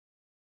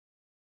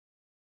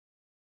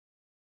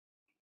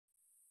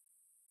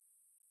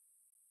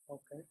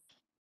Okay.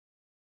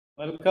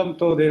 Welcome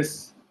to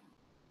this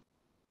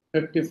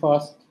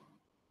 51st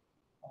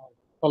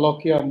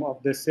colloquium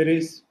of this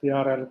series,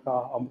 PRL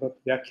ka Amrut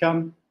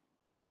Vyakhyaan.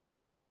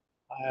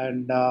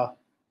 And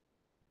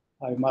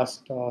I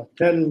must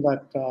tell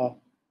that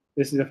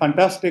this is a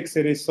fantastic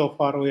series so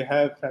far we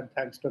have, and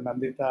thanks to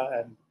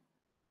Nandita and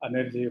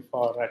Anirji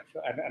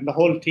and the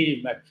whole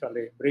team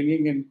actually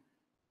bringing in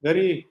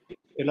very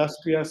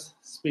illustrious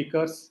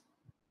speakers,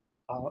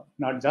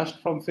 not just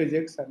from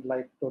physics and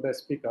like today's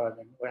speaker. I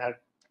mean, we had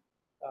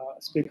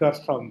speakers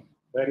from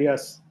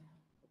various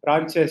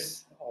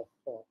branches of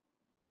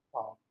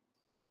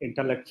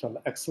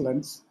intellectual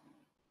excellence.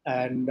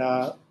 And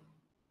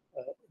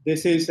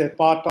this is a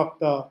part of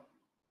the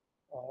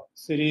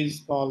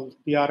series called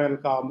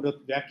PRL Ka Amrut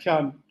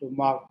Vyakhyaan to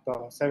mark the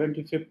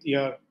 75th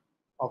year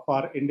of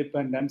our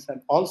independence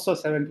and also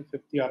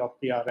 75th year of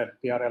PRL.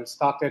 PRL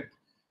started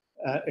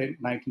in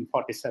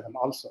 1947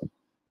 also.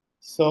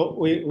 So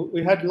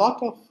we had a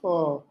lot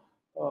of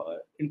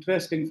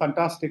interesting,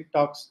 fantastic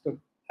talks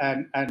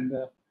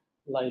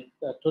like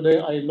today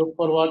I look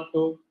forward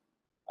to,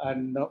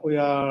 and we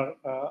are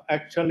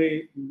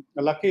actually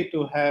lucky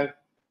to have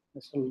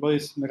Mr.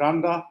 Luis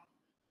Miranda,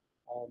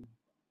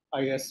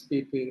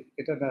 ISPP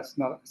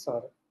International,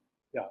 sorry,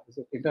 yeah, is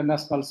it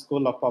International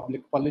School of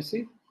Public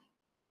Policy,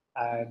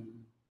 and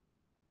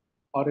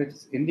or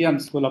it's Indian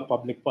School of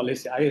Public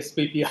Policy,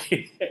 ISPP.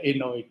 I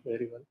know it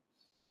very well.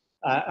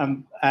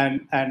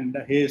 And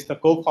he is the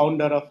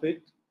co-founder of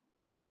it.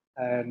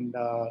 And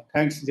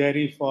thanks,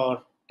 Jerry,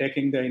 for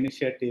taking the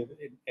initiative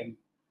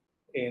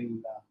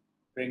in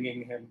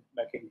bringing him,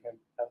 making him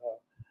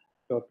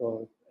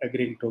to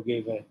agreeing to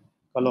give a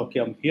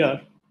colloquium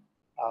here.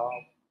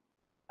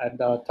 And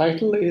the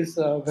title is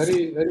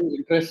very, very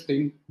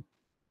interesting.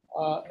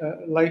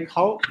 Like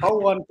how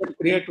one can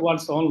create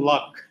one's own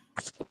luck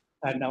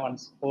and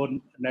one's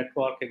own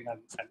networking, and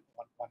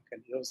one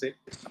can use it.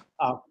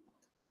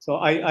 So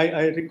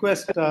I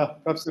request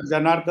Professor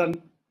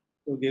Janardhan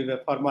to give a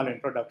formal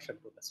introduction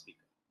to the speaker.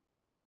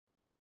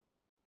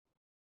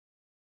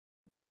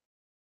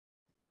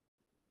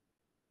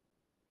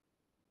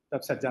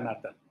 Professor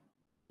Janardhan.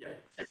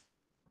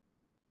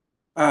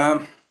 Yeah.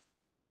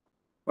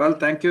 Well,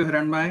 thank you,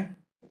 Hiranmai,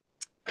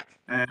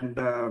 and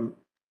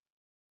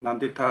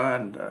Nandita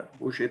and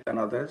Bhushit and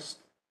others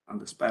on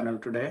this panel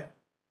today.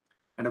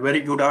 And a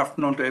very good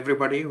afternoon to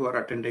everybody who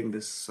are attending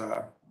this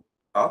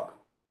talk.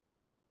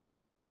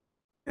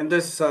 In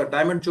this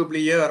Diamond Jubilee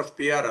year of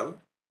PRL,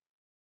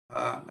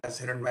 as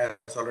Hiranmai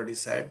has already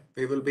said,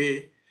 we will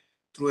be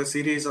through a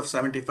series of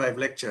 75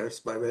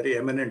 lectures by very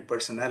eminent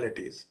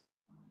personalities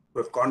who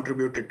have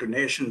contributed to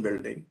nation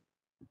building,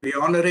 be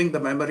honoring the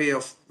memory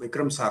of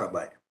Vikram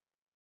Sarabhai,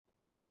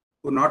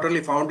 who not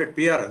only founded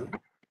PRL,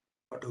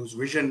 but whose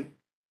vision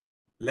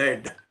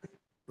led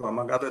to,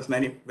 among others,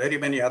 very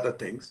many other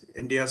things,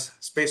 India's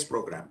space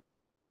program,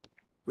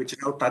 which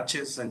now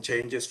touches and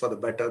changes for the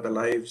better the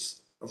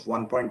lives of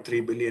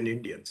 1.3 billion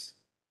Indians,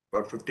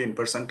 about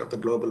 15% of the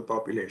global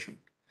population.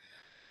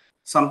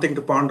 Something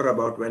to ponder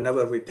about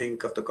whenever we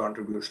think of the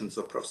contributions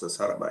of Professor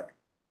Sarabhai.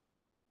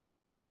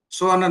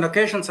 So on an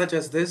occasion such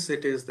as this,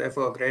 it is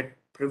therefore a great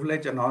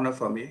privilege and honor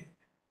for me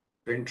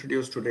to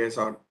introduce to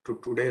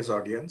today's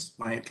audience,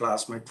 my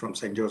classmate from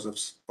St.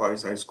 Joseph's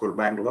Boys High School,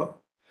 Bangalore,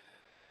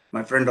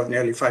 my friend of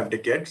nearly 5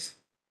 decades,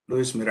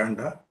 Luis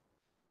Miranda,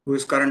 who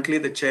is currently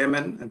the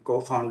chairman and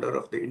co-founder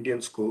of the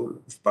Indian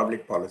School of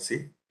Public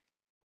Policy,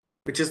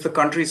 which is the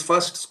country's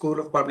first school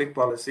of public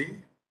policy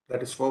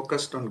that is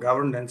focused on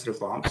governance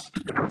reforms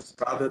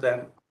rather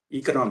than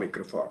economic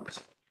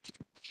reforms.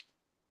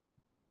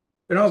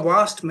 You know, a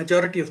vast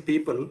majority of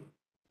people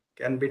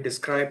can be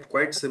described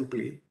quite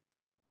simply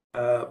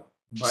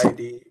by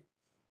the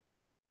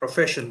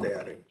profession they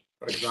are in.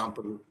 For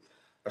example,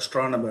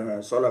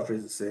 astronomer, solar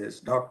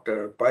physicist,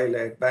 doctor,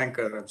 pilot,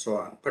 banker, and so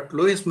on. But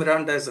Luis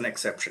Miranda is an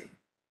exception.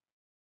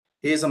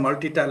 He is a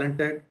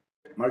multi-talented,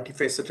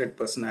 multifaceted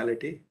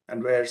personality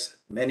and wears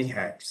many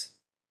hats.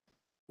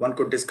 One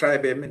could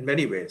describe him in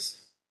many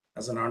ways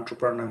as an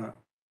entrepreneur,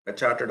 a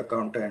chartered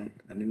accountant,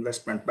 an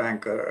investment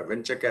banker, a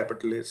venture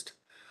capitalist,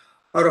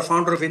 or a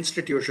founder of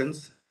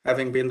institutions,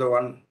 having been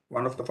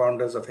one of the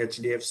founders of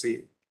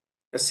HDFC,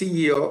 a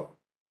CEO.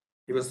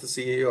 He was the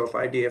CEO of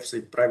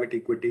IDFC Private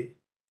Equity,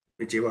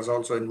 which he was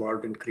also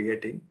involved in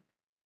creating.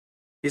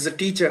 He's a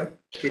teacher.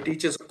 He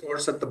teaches a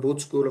course at the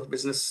Booth School of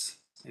Business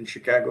in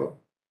Chicago,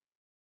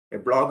 a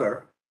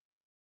blogger.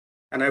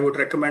 And I would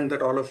recommend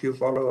that all of you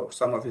follow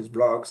some of his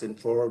blogs in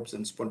Forbes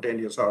and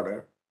Spontaneous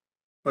Order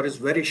for his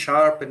very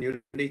sharp and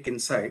unique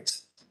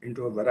insights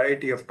into a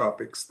variety of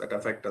topics that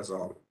affect us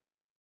all.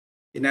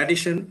 In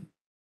addition,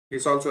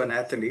 he's also an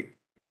athlete.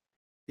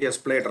 He has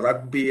played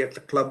rugby at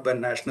the club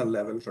and national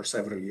level for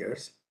several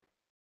years.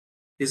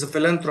 He's a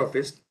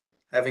philanthropist,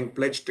 having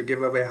pledged to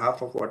give away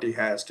half of what he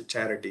has to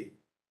charity.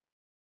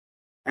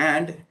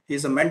 And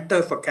he's a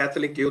mentor for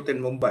Catholic youth in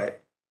Mumbai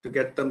to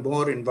get them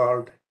more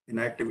involved in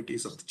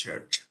activities of the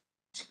church.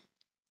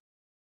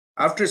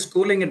 After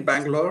schooling in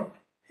Bangalore,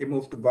 he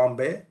moved to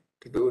Bombay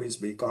to do his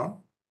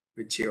BCom.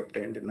 which he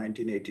obtained in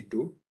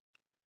 1982.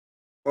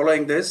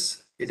 Following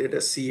this, he did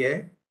a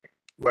CA,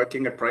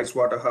 working at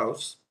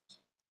Pricewaterhouse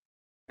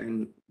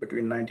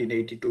between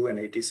 1982 and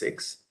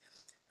 86.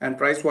 And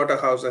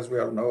Pricewaterhouse, as we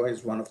all know,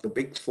 is one of the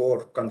big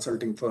four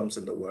consulting firms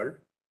in the world.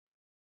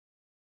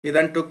 He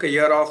then took a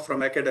year off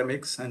from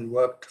academics and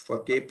worked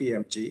for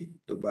KPMG,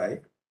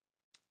 Dubai,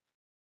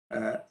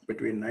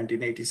 between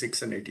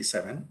 1986 and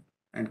 87.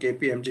 And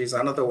KPMG is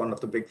another one of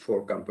the big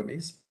four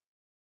companies.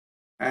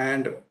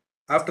 And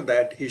after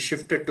that, he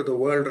shifted to the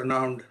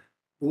world-renowned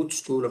Booth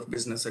School of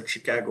Business at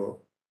Chicago,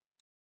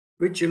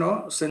 which,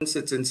 since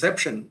its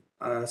inception,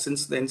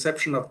 since the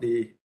inception of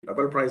the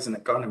Nobel Prize in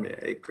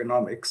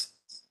Economics,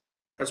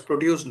 has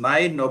produced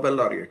 9 Nobel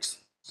laureates,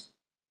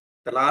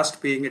 the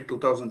last being in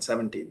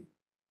 2017,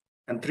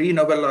 and 3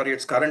 Nobel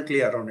laureates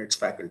currently are on its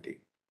faculty.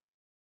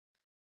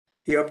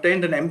 He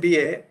obtained an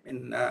MBA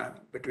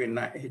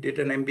he did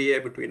an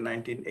MBA between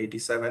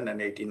 1987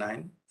 and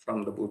 89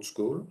 from the Booth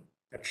School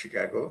at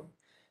Chicago.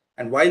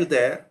 And while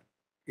there,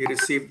 he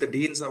received the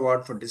Dean's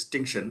Award for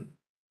Distinction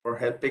for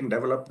helping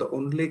develop the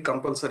only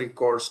compulsory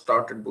course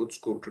taught at Booth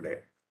School today.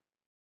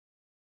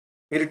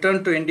 He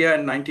returned to India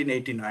in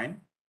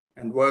 1989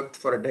 and worked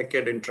for a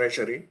decade in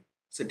Treasury,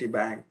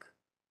 Citibank,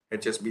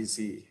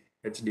 HSBC,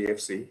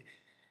 HDFC,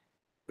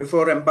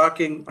 before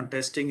embarking on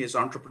testing his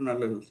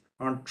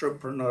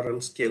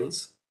entrepreneurial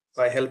skills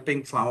by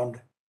helping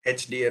found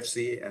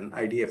HDFC and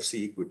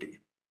IDFC Equity.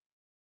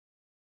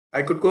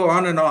 I could go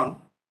on and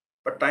on,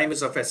 but time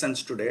is of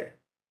essence today.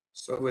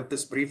 So with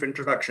this brief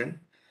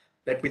introduction,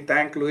 let me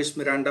thank Luis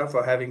Miranda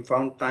for having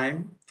found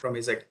time from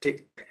his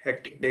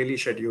hectic daily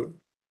schedule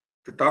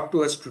to talk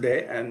to us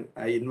today, and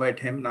I invite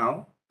him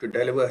now to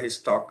deliver his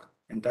talk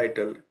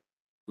entitled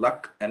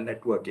Luck and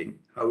Networking,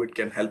 How It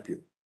Can Help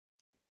You.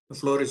 The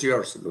floor is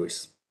yours,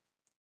 Luis.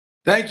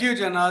 Thank you,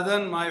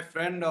 Janardhan, my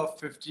friend of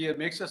 50. It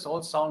makes us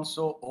all sound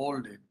so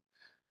old,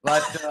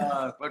 but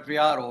we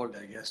are old,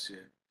 I guess.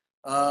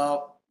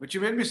 But you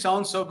made me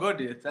sound so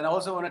good. And I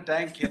also want to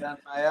thank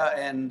Hiranmaya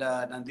and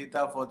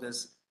Nandita for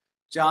this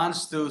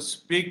chance to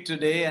speak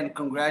today, and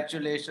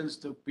congratulations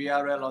to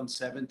PRL on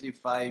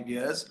 75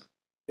 years.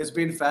 It's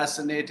been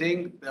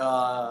fascinating.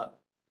 The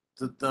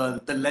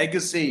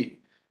legacy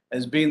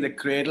has been the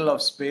cradle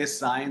of space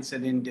science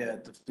in India.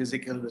 The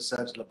physical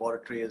research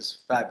laboratory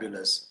is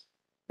fabulous.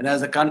 And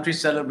as the country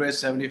celebrates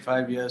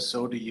 75 years,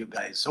 so do you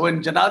guys. So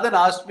when Janardhan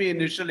asked me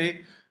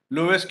initially,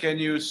 Louis, can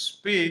you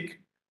speak?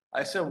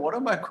 I said, what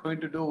am I going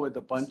to do with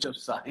a bunch of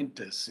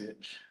scientists?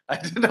 I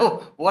didn't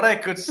know what I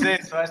could say.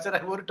 So I said,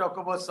 I want to talk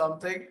about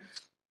something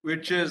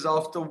which is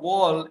off the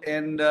wall.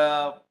 And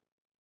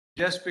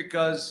just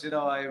because,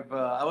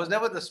 I was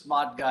never the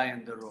smart guy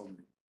in the room.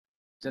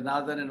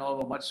 Janardhan and all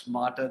were much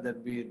smarter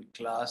than me in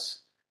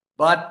class.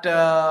 But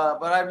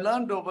I've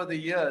learned over the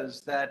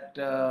years that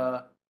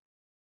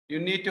you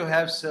need to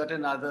have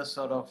certain other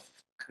sort of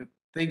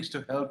things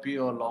to help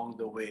you along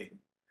the way.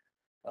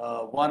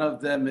 One of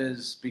them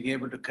is being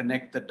able to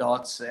connect the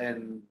dots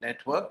and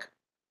network.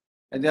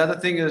 And the other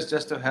thing is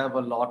just to have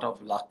a lot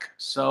of luck.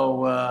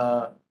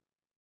 So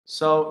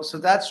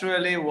that's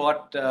really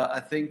what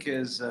I think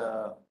is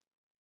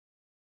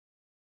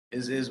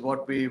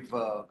what we've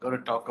got to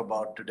talk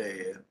about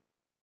today.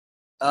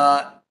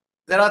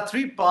 There are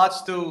 3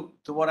 parts to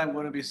what I'm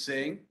going to be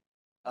saying.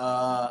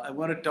 I'm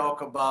going to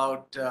talk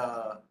about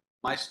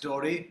my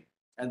story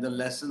and the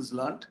lessons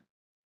learned.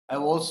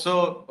 I've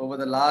also, over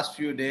the last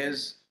few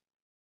days,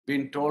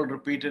 been told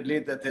repeatedly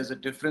that there's a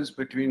difference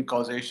between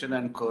causation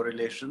and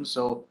correlation.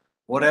 So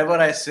whatever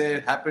I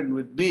say happened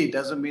with me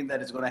doesn't mean that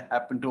it's going to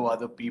happen to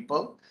other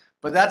people.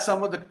 But that's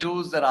some of the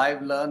tools that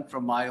I've learned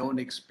from my own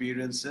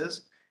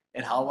experiences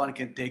and how one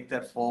can take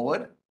that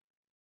forward.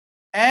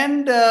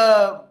 And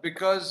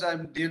because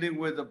I'm dealing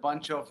with a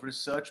bunch of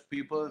research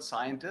people,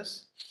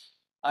 scientists,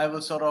 I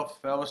was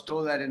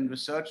told that in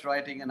research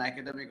writing and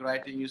academic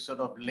writing, you sort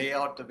of lay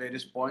out the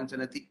various points,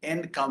 and at the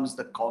end comes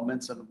the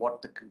comments on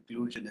what the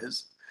conclusion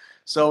is.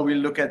 So we'll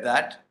look at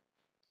that.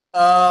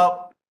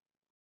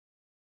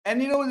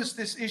 And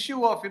this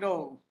issue of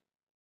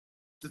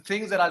the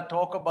things that I'll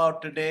talk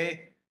about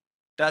today,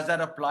 does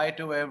that apply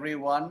to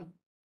everyone?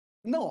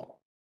 No,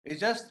 it's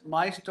just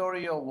my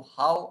story of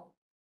how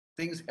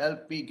things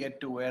helped me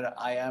get to where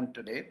I am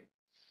today.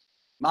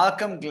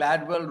 Malcolm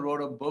Gladwell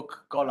wrote a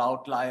book called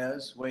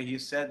Outliers, where he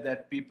said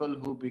that people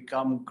who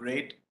become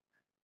great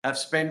have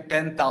spent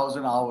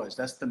 10,000 hours.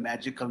 That's the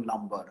magical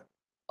number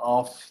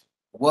of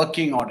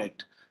working on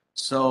it.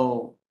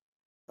 So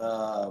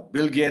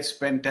Bill Gates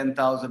spent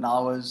 10,000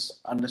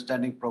 hours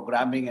understanding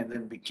programming and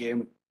then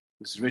became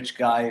this rich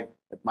guy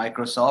at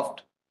Microsoft.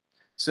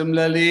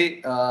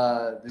 Similarly,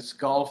 this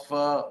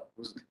golfer,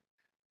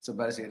 it's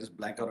embarrassing, I just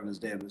blank out on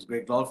his name, this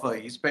great golfer,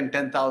 he spent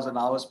 10,000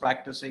 hours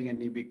practicing and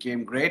he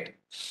became great.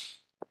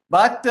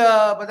 But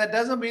that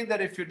doesn't mean that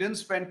if you didn't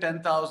spend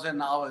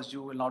 10,000 hours,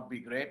 you will not be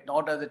great.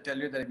 Nor does it tell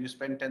you that if you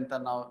spend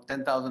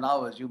 10,000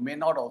 hours, you may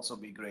not also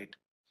be great.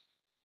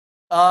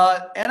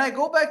 And I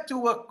go back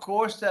to a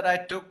course that I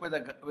took with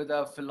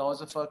a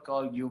philosopher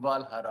called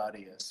Yuval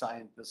Harari, a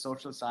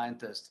social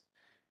scientist.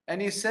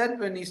 And he said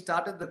when he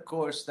started the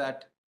course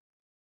that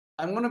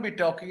I'm going to be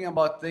talking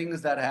about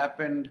things that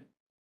happened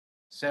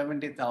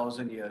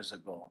 70,000 years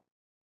ago.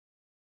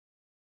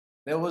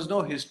 There was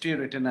no history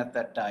written at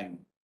that time.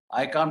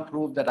 I can't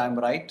prove that I'm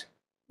right,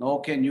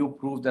 nor can you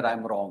prove that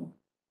I'm wrong.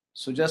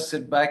 So just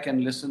sit back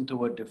and listen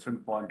to a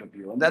different point of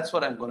view. And that's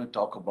what I'm going to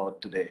talk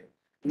about today.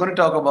 I'm going to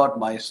talk about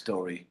my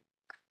story.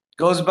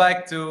 Goes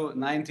back to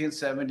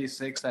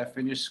 1976. I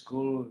finished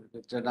school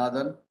with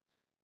Janardhan.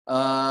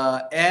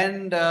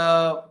 And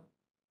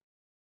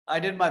I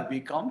did my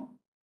BCom.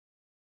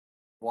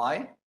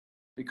 Why?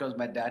 Because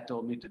my dad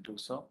told me to do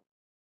so.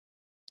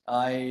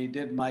 I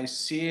did my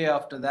CA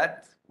after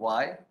that.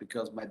 Why?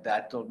 Because my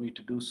dad told me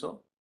to do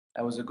so.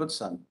 I was a good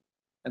son.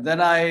 And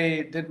then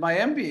I did my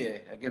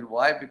MBA. Again,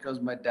 why?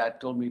 Because my dad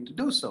told me to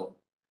do so.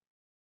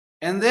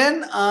 And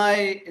then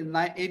in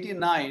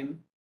 89,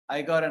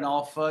 I got an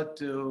offer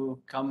to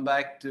come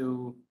back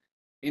to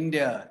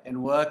India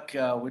and work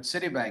with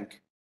Citibank.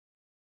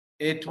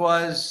 It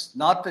was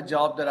not the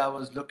job that I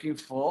was looking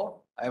for.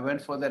 I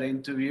went for that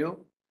interview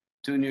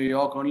to New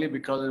York only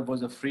because it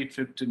was a free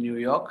trip to New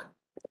York.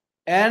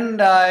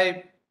 And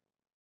I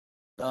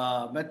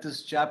met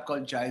this chap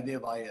called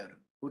Jaidev Iyer,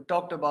 who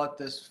talked about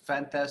this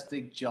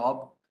fantastic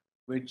job,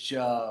 which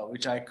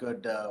I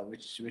could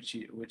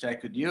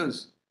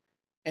use,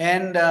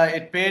 and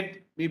it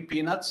paid me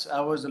peanuts.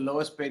 I was the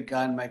lowest paid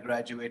guy in my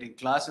graduating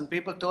class, and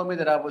people told me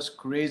that I was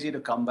crazy to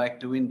come back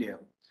to India.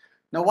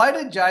 Now, why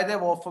did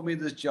Jaidev offer me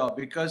this job?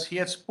 Because he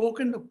had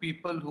spoken to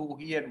people who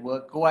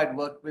I'd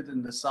worked with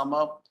in the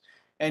summer,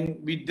 and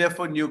we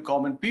therefore knew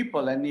common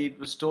people. And he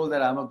was told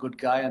that I'm a good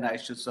guy and I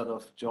should sort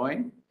of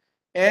join.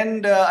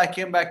 And I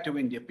came back to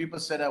India. People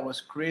said I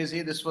was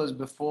crazy. This was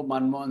before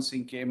Manmohan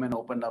Singh came and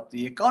opened up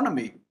the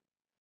economy.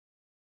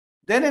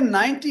 Then in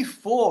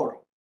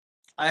 '94,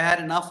 I had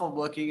enough of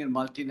working in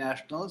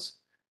multinationals,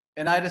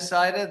 and I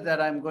decided that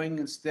I'm going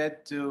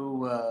instead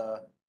to.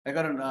 I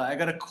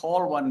got a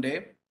call one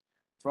day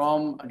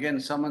from, again,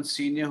 someone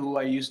senior who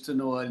I used to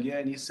know earlier,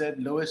 and he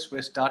said, "Louis,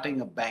 we're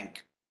starting a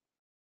bank.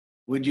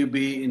 Would you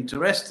be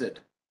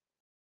interested?"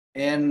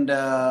 And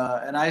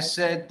I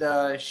said,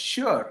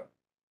 "Sure."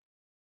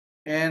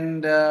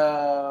 And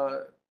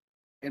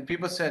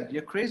people said,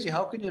 "You're crazy.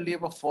 How can you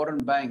leave a foreign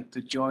bank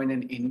to join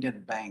an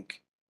Indian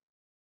bank?"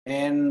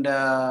 And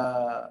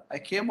I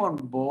came on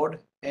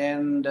board,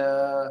 and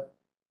the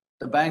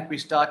bank we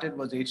started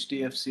was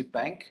HDFC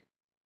Bank.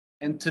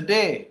 And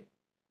today,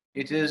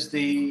 it is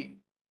the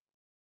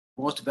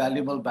most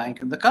valuable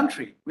bank in the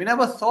country. We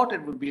never thought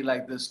it would be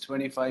like this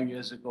 25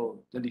 years ago,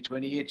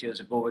 28 years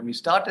ago when we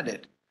started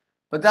it.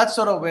 But that's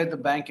sort of where the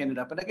bank ended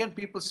up. And again,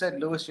 people said,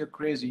 "Louis, you're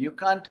crazy. You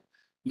can't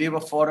leave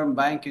a foreign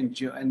bank and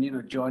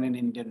join an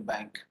Indian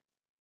bank."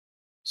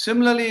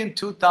 Similarly, in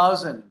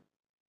 2000,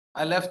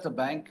 I left the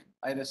bank.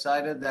 I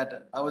decided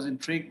that I was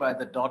intrigued by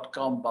the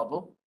dot-com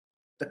bubble.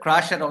 The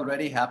crash had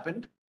already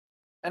happened,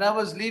 and I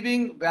was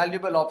leaving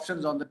valuable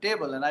options on the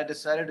table, and I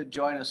decided to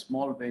join a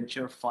small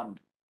venture fund.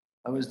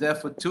 I was there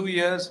for 2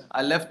 years.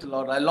 I left a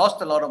lot. I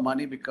lost a lot of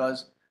money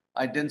because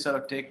I didn't sort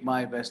of take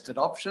my vested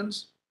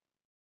options.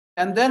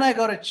 And then I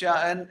got a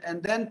chance,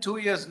 and then 2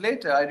 years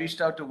later, I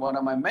reached out to one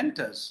of my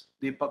mentors,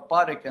 Deepak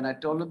Parekh, and I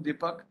told him,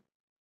 "Deepak,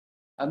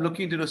 I'm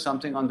looking to do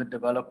something on the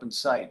development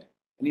side."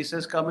 And he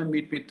says, "Come and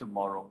meet me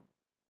tomorrow."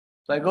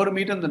 So I go to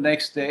meet him the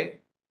next day,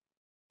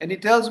 and he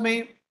tells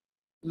me,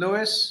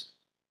 "Louis,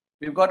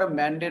 we've got a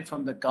mandate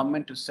from the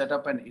government to set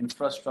up an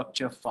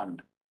infrastructure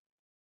fund.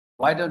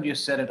 Why don't you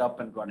set it up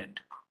and run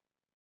it?"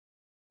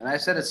 And I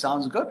said, "It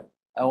sounds good.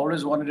 I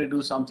always wanted to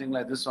do something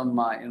like this in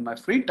my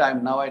free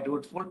time. Now I do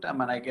it full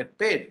time and I get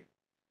paid.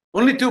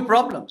 Only two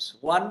problems.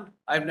 One,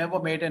 I've never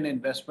made an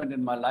investment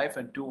in my life,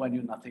 and two, I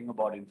knew nothing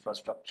about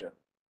infrastructure."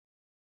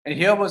 And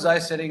here was I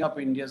setting up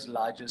India's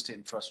largest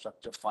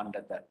infrastructure fund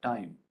at that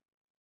time.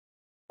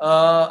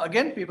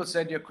 Again, people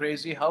said, "You're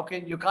crazy.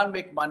 You can't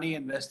make money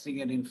investing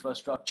in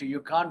infrastructure.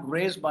 You can't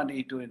raise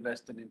money to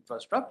invest in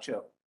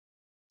infrastructure."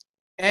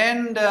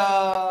 And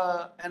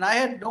I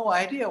had no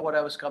idea what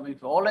I was coming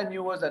for. All I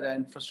knew was that our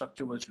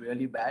infrastructure was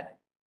really bad.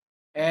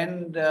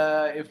 And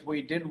if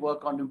we didn't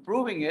work on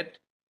improving it,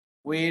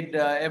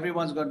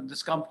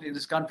 this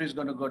country is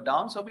going to go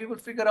down. So we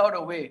would figure out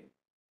a way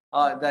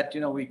that,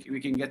 we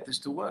can get this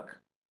to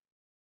work.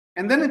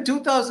 And then in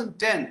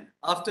 2010,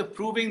 after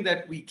proving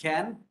that we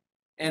can,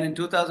 and in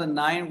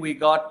 2009, we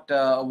got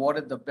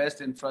awarded the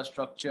best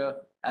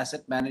infrastructure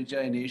asset manager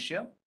in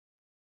Asia.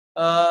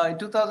 In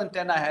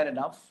 2010, I had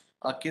enough.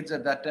 Our kids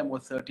at that time were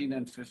 13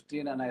 and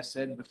 15, and I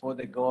said, before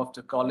they go off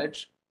to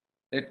college,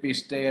 let me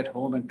stay at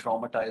home and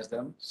traumatize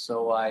them.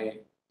 So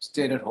I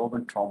stayed at home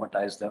and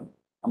traumatized them.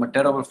 I'm a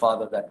terrible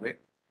father that way.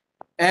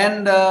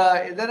 And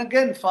then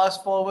again,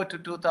 fast forward to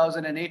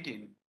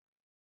 2018,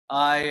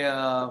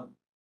 I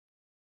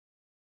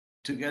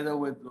together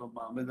with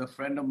a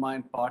friend of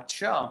mine, Parth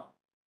Shah,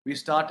 we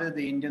started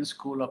the Indian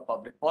School of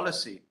Public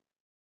Policy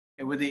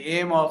with the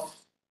aim of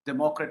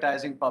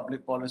democratizing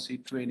public policy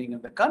training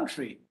in the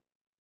country.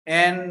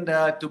 and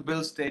to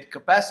build state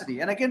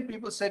capacity. And again,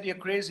 people said, you're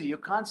crazy. You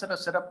can't sort of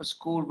set up a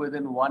school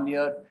within 1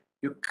 year.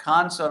 You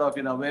can't sort of,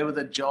 where were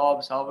the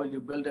jobs? How will you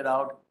build it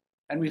out?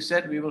 And we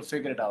said, we will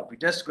figure it out. We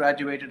just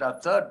graduated our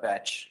third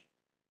batch.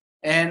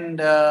 And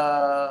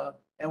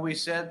we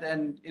said,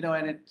 and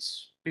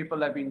it's,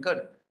 people have been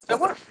good. So I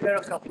want to share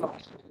a couple of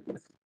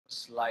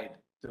slides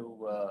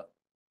to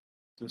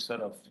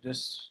sort of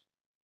just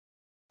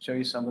show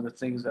you some of the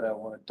things that I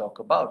want to talk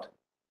about.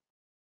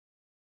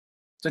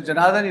 So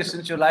Janardhan,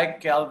 since you like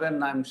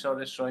Calvin, I'm sure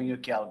it's showing you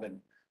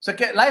Calvin. So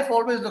life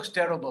always looks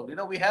terrible.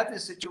 We have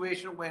this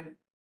situation when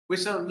we're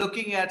sort of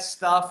looking at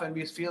stuff and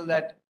we feel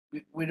that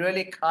we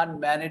really can't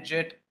manage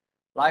it.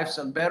 Life's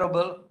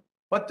unbearable,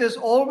 but there's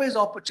always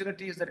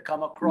opportunities that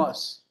come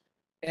across.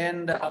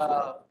 And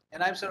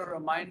I'm sort of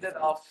reminded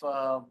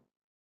of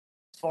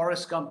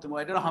Forrest Gump.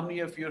 I don't know how many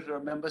of you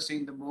remember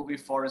seeing the movie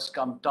Forrest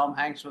Gump. Tom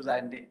Hanks was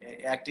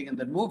acting in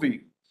the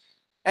movie.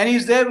 And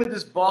he's there with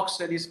this box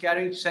and he's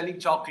selling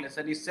chocolates.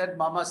 And he said,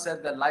 Mama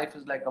said that life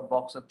is like a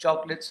box of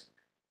chocolates.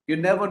 You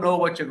never know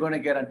what you're going to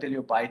get until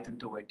you bite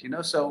into it,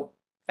 So,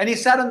 and he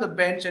sat on the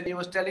bench and he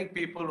was telling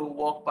people who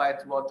walked by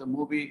throughout the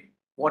movie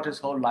what his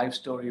whole life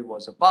story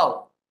was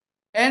about.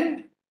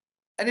 And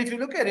if you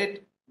look at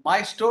it,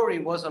 my story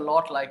was a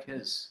lot like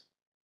his.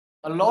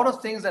 A lot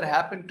of things that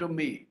happened to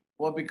me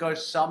were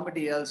because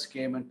somebody else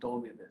came and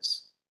told me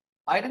this.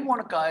 I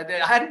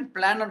hadn't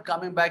planned on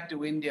coming back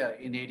to India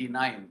in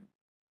 '89.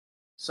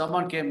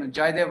 Someone came, and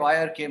Jaidev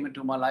Iyer came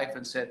into my life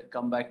and said,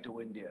 come back to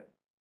India.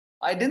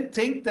 I didn't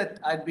think that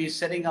I'd be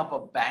setting up a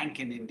bank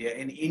in India,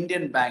 an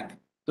Indian bank.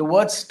 The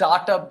word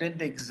startup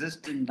didn't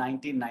exist in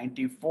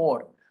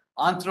 1994.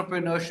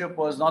 Entrepreneurship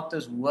was not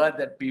this word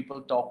that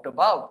people talked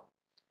about.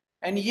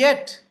 And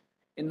yet,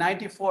 in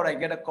 94, I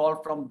get a call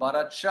from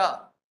Bharat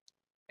Shah.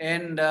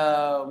 And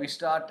we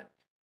start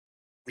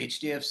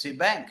HDFC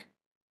Bank.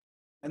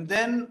 And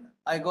then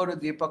I go to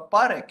Deepak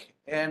Parekh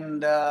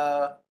and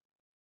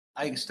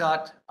I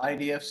start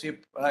IDFC,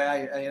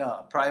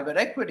 private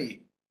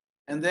equity.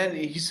 And then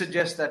he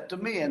suggests that to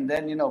me. And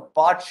then,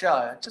 Patsha,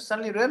 I just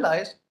suddenly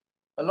realized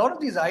a lot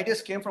of these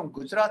ideas came from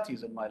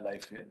Gujaratis in my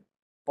life here.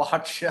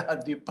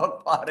 Patsha,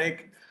 Deepak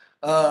Parekh,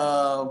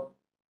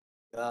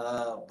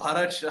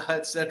 Bharat Shah,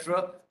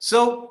 etc.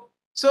 So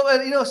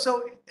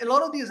a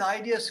lot of these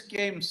ideas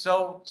came.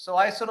 So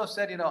I sort of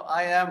said,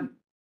 I am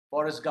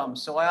Forrest Gump.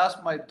 So I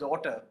asked my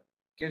daughter,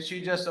 can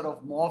she just sort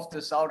of morph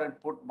this out and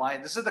put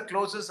this is the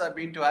closest I've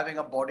been to having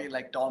a body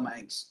like Tom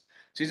Hanks.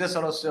 She just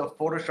sort of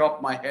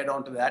photoshopped my head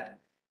onto that.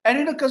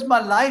 And because my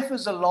life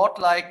is a lot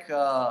like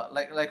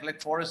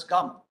Forrest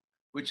Gump,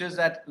 which is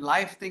that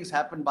life things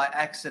happen by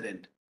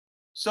accident.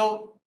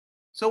 So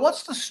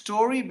what's the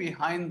story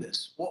behind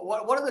this?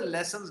 What are the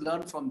lessons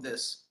learned from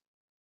this?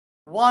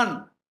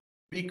 One,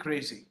 be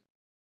crazy.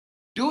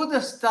 Do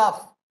the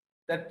stuff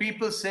that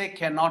people say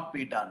cannot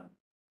be done.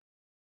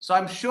 So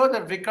I'm sure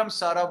that Vikram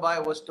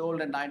Sarabhai was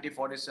told in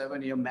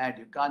 1947, you're mad.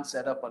 You can't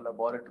set up a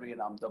laboratory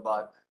in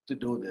Ahmedabad to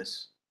do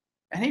this.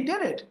 And he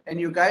did it. And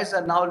you guys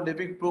are now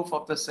living proof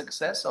of the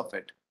success of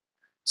it.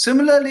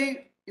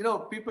 Similarly,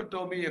 people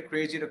told me you're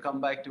crazy to come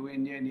back to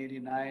India in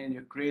 '89.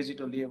 You're crazy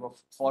to leave a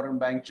foreign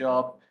bank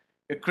job.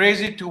 You're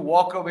crazy to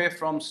walk away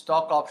from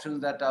stock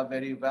options that are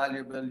very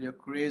valuable. You're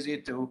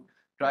crazy to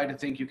try to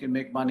think you can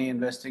make money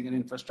investing in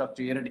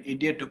infrastructure. You're an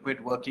idiot to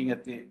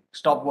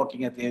stop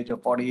working at the age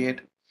of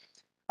 48.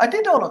 I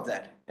did all of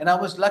that, and I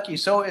was lucky.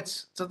 So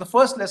the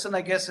first lesson,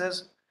 I guess,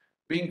 is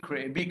be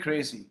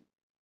crazy.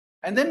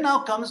 And then now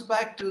comes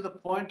back to the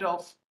point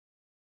of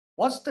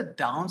what's the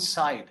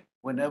downside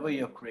whenever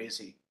you're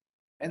crazy?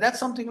 And that's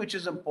something which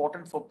is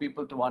important for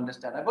people to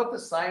understand. I got the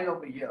sign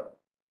over here.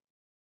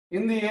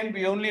 In the end,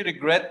 we only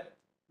regret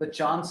the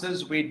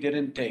chances we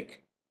didn't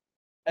take.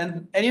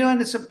 And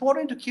it's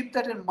important to keep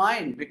that in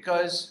mind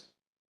because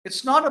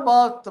it's not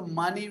about the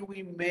money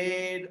we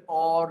made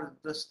or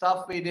the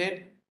stuff we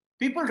did.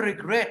 People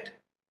regret,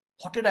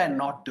 what did I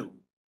not do?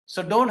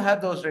 So don't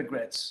have those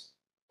regrets.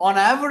 On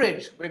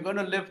average, we're going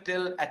to live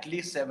till at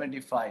least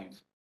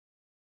 75.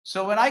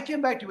 So when I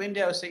came back to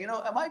India, I was saying,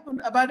 am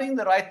I doing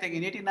the right thing?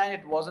 In '89,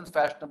 it wasn't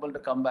fashionable to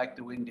come back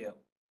to India.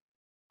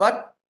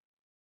 But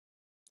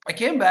I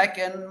came back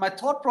and my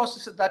thought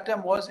process at that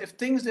time was, if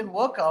things didn't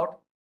work out,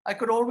 I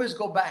could always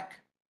go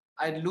back.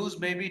 I'd lose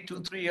maybe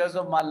 2-3 years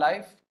of my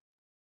life.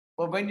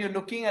 But when you're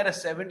looking at a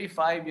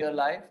 75-year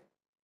life,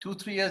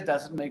 2-3 years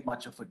doesn't make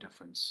much of a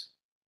difference.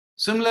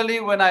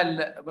 Similarly, when I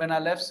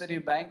left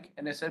Citibank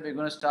and they said we're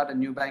going to start a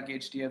new bank,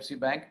 HDFC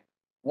Bank,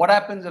 what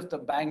happens if the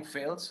bank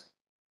fails?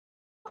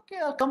 Okay,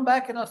 I'll come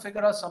back and I'll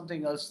figure out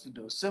something else to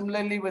do.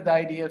 Similarly with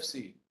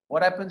IDFC,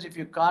 what happens if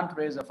you can't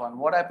raise a fund?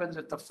 What happens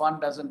if the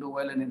fund doesn't do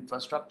well in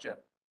infrastructure?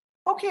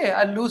 Okay,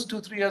 I'll lose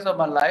 2-3 years of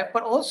my life,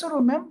 but also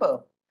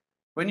remember,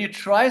 when you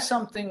try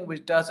something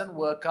which doesn't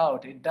work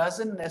out, it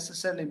doesn't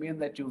necessarily mean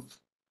that you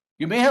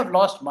may have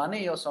lost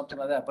money or something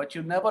like that, but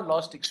you never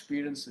lost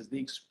experiences. The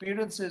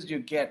experiences you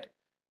get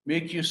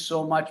make you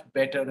so much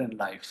better in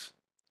life.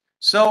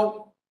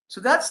 So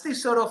that's the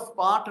sort of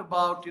part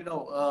about,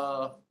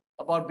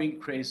 about being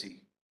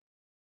crazy.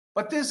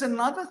 But there's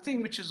another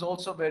thing which is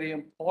also very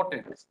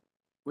important,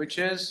 which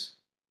is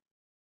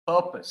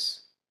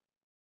purpose.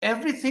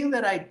 Everything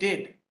that I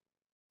did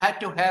had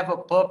to have a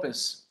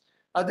purpose.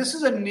 This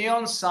is a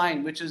neon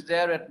sign which is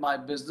there at my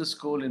business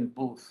school in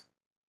Booth.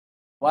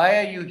 Why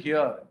are you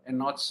here and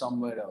not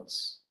somewhere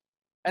else?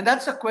 And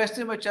that's a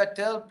question which I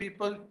tell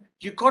people,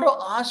 you got to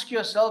ask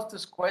yourself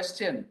this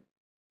question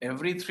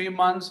every 3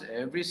 months,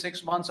 every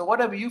 6 months, or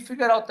whatever. You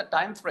figure out the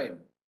time frame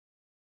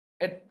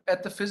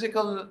at the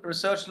physical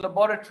research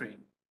laboratory.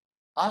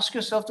 Ask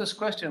yourself this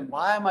question,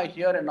 why am I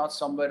here and not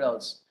somewhere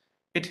else?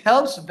 It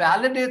helps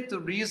validate the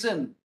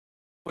reason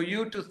for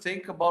you to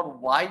think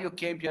about why you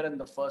came here in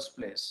the first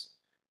place.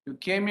 You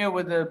came here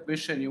with a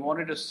mission. You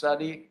wanted to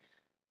study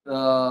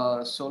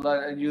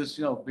solar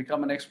and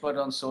become an expert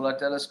on solar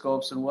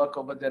telescopes and work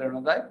over there in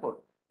Udaipur.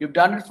 You've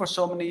done it for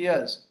so many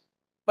years.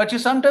 But you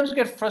sometimes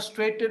get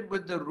frustrated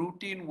with the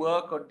routine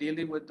work or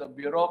dealing with the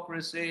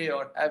bureaucracy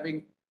or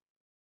having,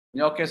 in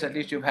your case, at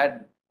least you've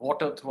had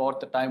water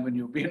throughout the time when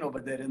you've been over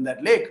there in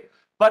that lake.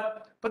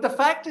 But the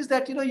fact is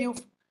that we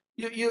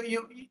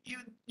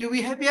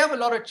have a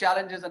lot of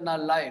challenges in our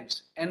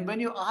lives. And when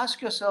you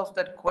ask yourself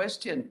that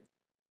question,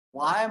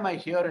 why am I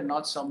here and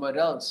not somewhere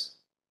else?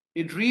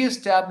 It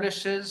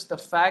reestablishes the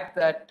fact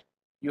that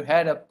you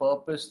had a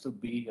purpose to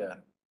be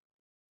here,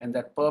 and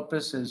that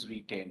purpose is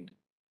retained.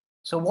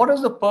 So what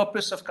is the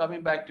purpose of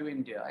coming back to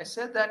India? I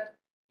said that,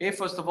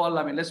 first of all,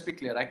 let's be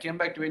clear. I came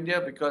back to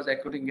India because I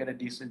couldn't get a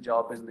decent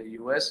job in the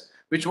US,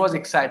 which was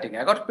exciting.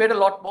 I got paid a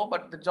lot more,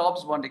 but the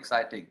jobs weren't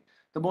exciting.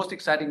 The most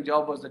exciting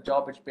job was the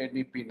job which paid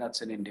me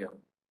peanuts in India.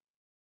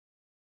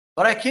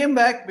 But I came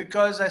back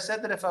because I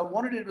said that if I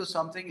wanted to do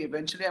something,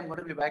 eventually I'm going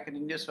to be back in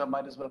India, so I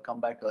might as well come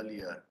back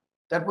earlier.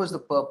 That was the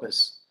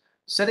purpose.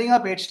 Setting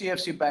up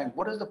HDFC Bank,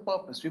 what is the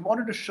purpose? We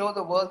wanted to show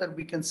the world that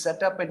we can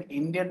set up an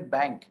Indian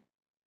bank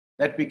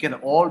that we can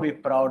all be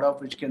proud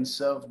of, which can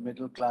serve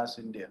middle class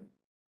India.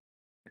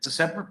 It's a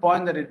separate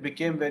point that it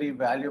became very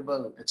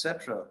valuable,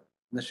 etc.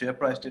 The share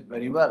price did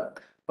very well.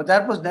 But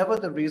that was never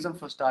the reason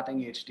for starting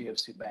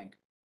HDFC Bank.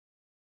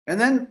 And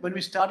then when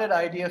we started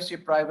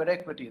IDFC Private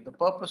Equity, the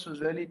purpose was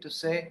really to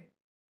say,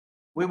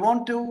 we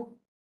want to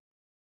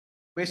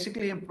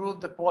basically improve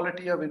the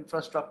quality of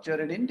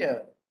infrastructure in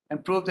India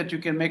and prove that you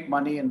can make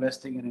money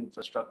investing in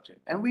infrastructure.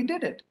 And we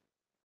did it.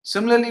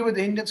 Similarly, with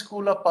the Indian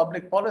School of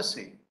Public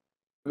Policy,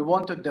 we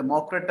want to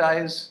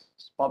democratize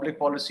public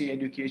policy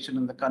education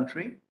in the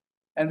country,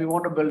 and we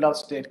want to build out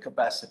state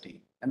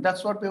capacity. And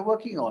that's what we're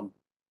working on.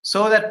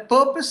 So that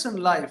purpose in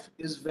life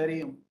is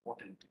very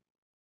important.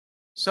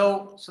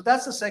 So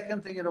that's the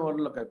second thing you want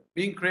to look at.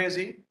 Being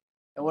crazy,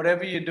 and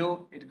whatever you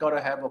do, it's got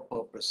to have a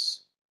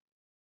purpose.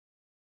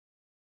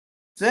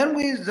 Then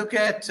we look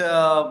at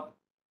the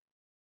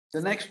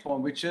next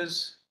point, which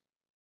is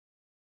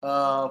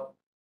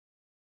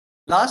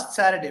last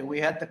Saturday, we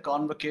had the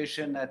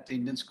convocation at the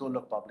Indian School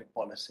of Public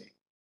Policy.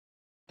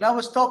 And I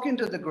was talking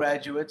to the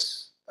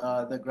graduates,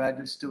 the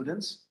graduate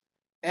students,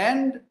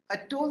 and I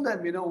told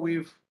them,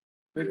 we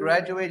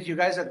graduate, you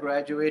guys are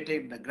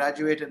graduated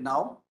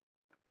now.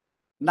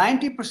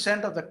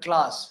 90% of the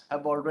class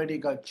have already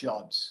got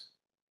jobs.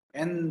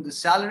 And the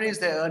salaries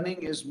they're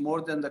earning is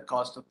more than the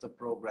cost of the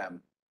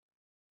program.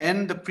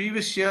 And the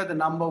previous year, the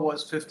number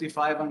was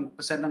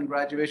 55% on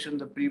graduation.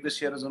 The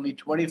previous year was only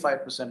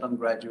 25% on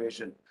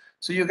graduation.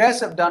 So you guys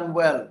have done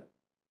well.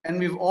 And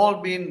we've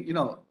all been,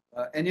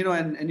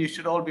 and you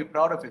should all be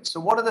proud of it.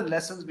 So what are the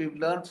lessons we've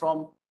learned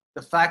from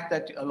the fact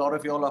that a lot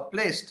of you all are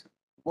placed?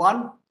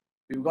 One,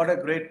 we've got a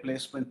great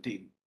placement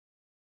team.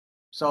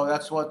 So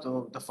that's what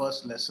the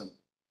first lesson.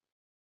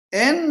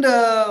 And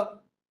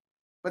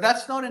but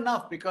that's not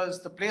enough,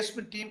 because the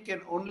placement team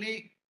can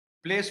only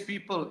place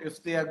people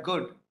if they are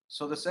good.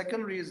 So the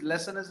second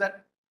lesson is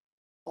that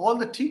all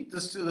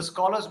the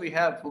scholars we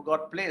have who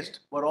got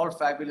placed were all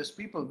fabulous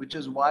people, which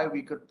is why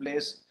we could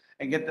place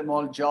and get them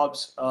all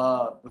jobs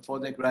before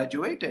they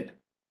graduated.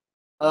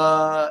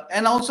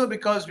 And also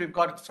because we've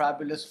got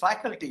fabulous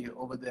faculty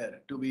over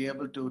there to be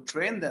able to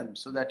train them,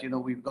 so that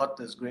we've got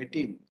this great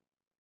team.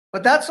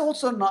 But that's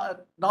also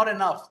not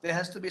enough. There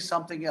has to be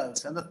something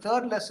else. And the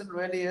third lesson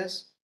really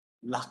is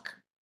luck.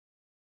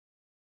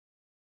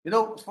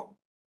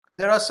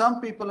 There are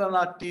some people on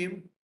our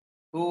team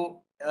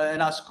who,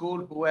 in our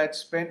school, who had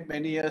spent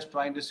many years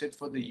trying to sit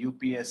for the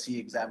UPSC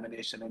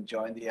examination and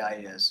join the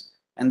IAS,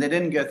 and they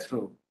didn't get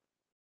through.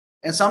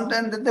 And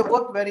sometimes they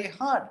work very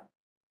hard,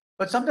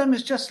 but sometimes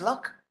it's just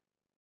luck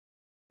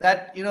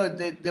that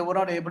they were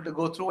not able to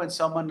go through and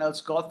someone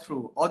else got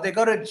through, or they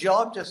got a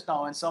job just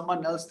now and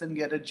someone else didn't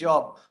get a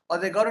job, or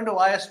they got into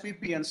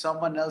ISPP and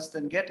someone else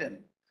didn't get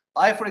in.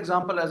 I, for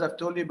example, as I've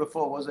told you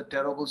before, was a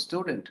terrible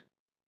student.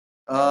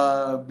 In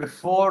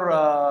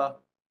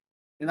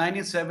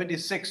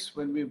 1976,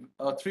 when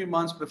 3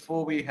 months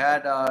before we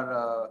had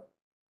our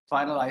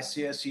final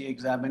ICSE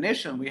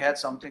examination, we had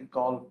something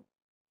called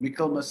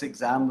Michaelmas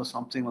exam or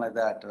something like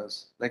that.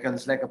 It's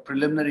like a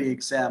preliminary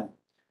exam.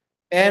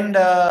 And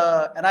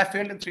I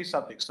failed in 3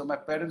 subjects. So my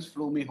parents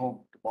flew me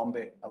home to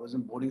Bombay. I was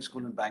in boarding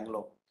school in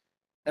Bangalore.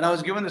 And I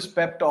was given this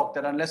pep talk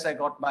that unless I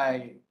got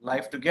my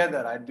life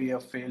together, I'd be a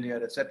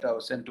failure, etc. I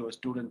was sent to a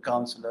student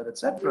counselor,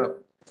 etc.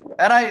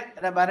 And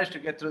I managed to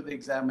get through the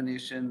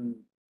examination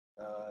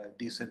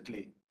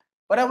decently.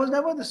 But I was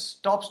never the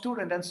top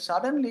student. And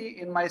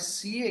suddenly in my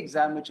CA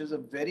exam, which is a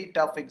very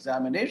tough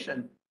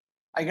examination,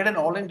 I get an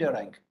all India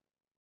rank,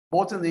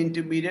 both in the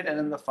intermediate and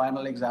in the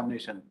final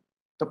examination.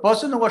 The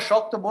person who was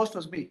shocked the most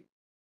was me.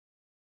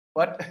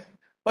 But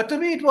to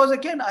me, it was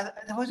again,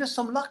 there was just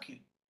some luck.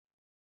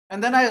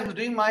 And then I was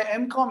doing my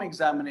MCom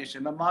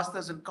examination, my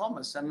master's in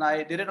commerce, and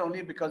I did it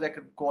only because I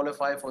could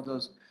qualify for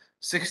those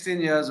 16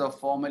 years of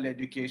formal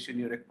education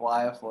you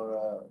require for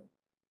a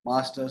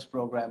master's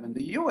program in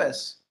the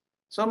US.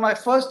 So my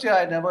first year,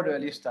 I never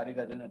really studied.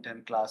 I didn't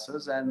attend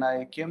classes, and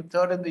I came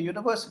third in the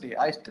university.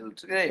 I still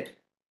today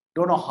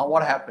don't know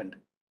what happened.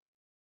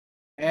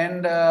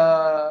 And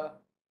I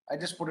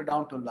just put it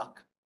down to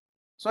luck.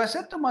 So I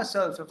said to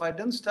myself, if I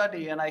didn't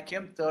study and I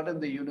came third in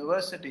the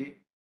university,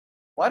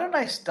 why don't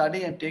I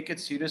study and take it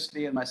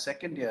seriously in my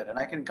second year and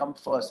I can come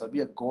first? I'll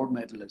be a gold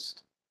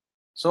medalist.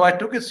 So I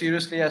took it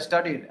seriously, I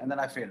studied, and then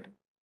I failed.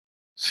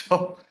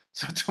 So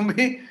to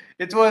me,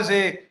 it was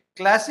a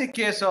classic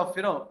case of,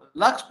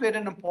 luck's played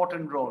an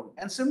important role.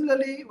 And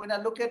similarly, when I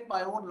look at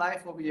my own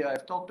life over here,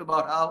 I've talked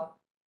about how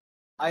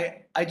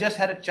I just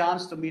had a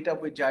chance to meet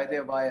up with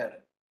Jaidev Iyer.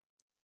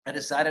 I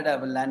decided I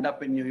will land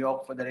up in New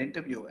York for that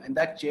interview, and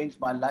that changed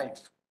my life.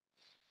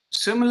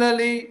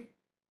 Similarly,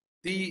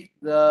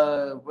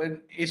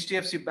 when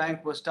HDFC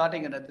Bank was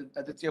starting and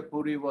Aditya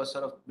Puri was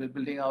sort of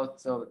building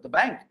out the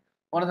bank,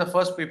 one of the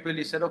first people,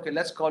 he said, okay,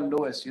 let's call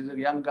Louis. He's a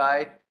young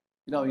guy,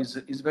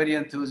 he's very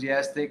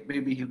enthusiastic.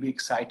 Maybe he'll be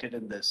excited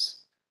in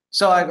this.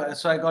 So I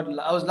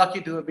was lucky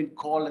to have been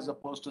called as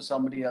opposed to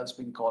somebody else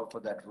being called for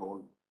that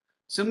role.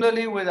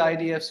 Similarly with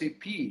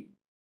IDFCP,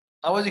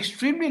 I was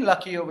extremely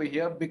lucky over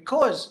here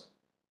because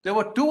there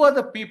were two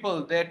other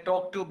people they had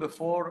talked to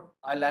before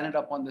I landed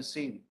up on the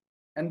scene.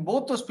 And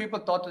both those people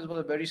thought this was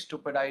a very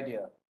stupid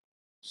idea.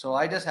 So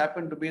I just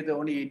happened to be the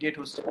only idiot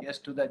who said yes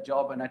to that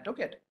job, and I took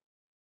it.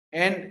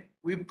 And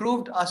we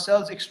proved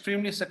ourselves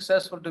extremely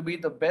successful to be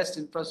the best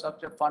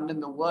infrastructure fund in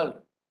the world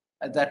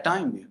at that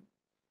time.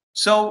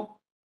 So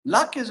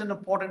luck is an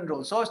important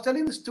role. So I was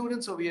telling the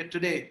students over here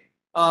today,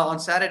 on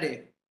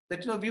Saturday,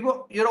 that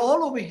you're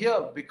all over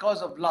here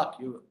because of luck.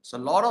 It's a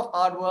lot of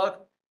hard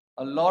work,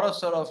 a lot of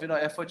sort of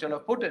effort you'll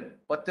have put in,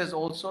 but there's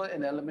also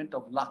an element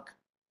of luck.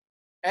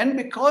 And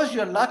because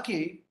you're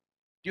lucky,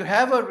 you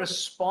have a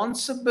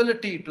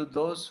responsibility to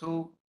those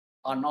who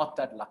are not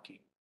that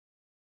lucky.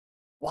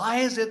 Why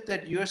is it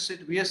that we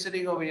are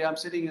sitting over here, I'm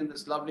sitting in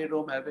this lovely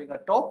room having a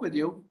talk with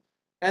you,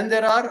 and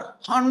there are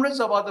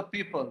hundreds of other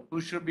people who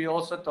should be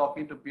also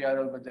talking to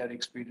PRL with their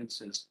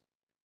experiences.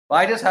 But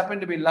I just happen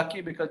to be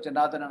lucky because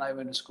Janardhan and I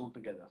went to school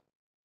together.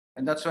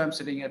 And that's why I'm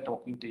sitting here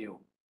talking to you.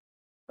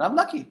 I'm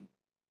lucky.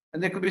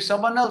 And there could be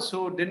someone else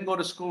who didn't go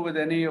to school with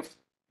any of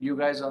you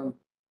guys in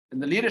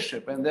the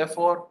leadership, and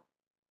therefore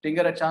didn't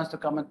get a chance to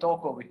come and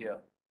talk over here.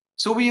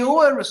 So we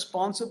owe a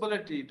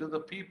responsibility to the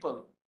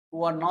people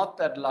who are not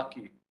that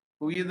lucky,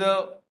 who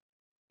either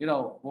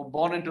were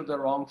born into the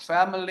wrong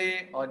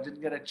family or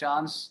didn't get a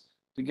chance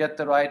to get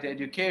the right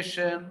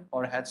education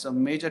or had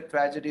some major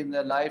tragedy in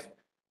their life.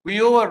 We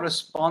owe a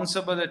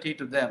responsibility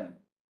to them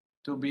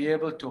to be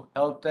able to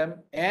help them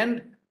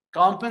and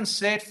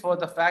compensate for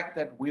the fact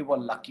that we were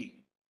lucky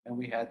and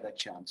we had that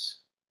chance.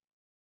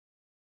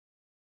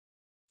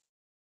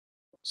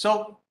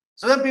 So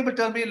then people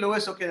tell me,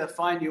 Louis, okay, that's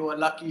fine, you were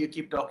lucky, you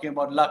keep talking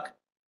about luck.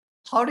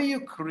 How do you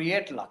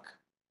create luck?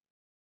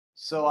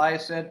 So I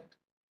said,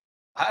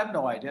 I have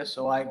no idea.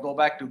 So I go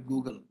back to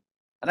Google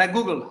and I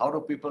Google, how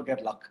do people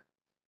get luck?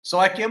 So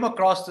I came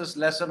across this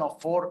lesson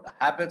of 4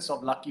 habits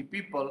of lucky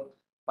people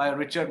by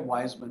Richard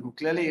Wiseman, who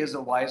clearly is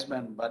a wise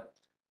man, but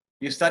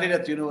he studied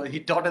at he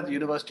taught at the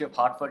University of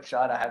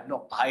Hertfordshire. I have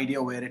no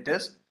idea where it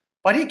is,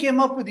 but he came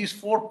up with these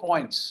 4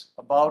 points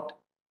about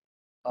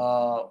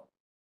 4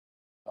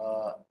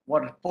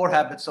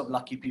 habits of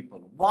lucky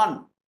people.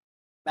 1,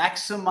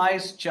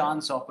 maximize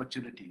chance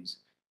opportunities.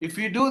 If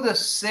you do the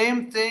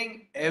same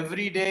thing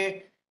every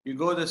day, you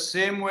go the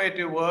same way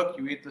to work,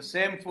 you eat the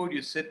same food,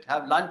 you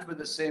have lunch with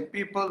the same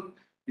people,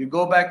 you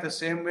go back the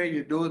same way,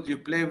 you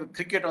play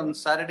cricket on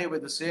Saturday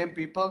with the same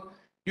people,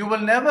 you will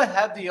never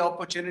have the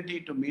opportunity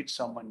to meet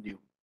someone new.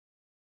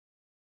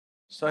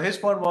 So his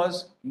point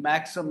was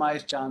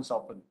maximize chance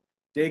opportunity.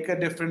 Take a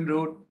different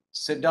route,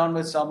 sit down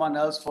with someone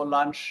else for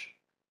lunch,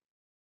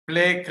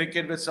 play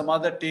cricket with some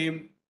other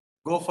team,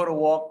 go for a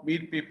walk,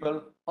 meet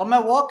people. On my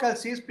walk, I'll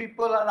see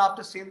people, and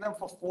after seeing them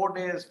for 4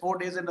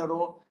 days in a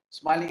row,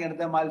 smiling at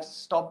them, I'll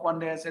stop one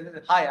day and say,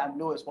 hi, I'm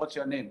Louis, what's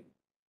your name?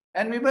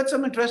 And we met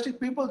some interesting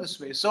people this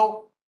way.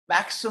 So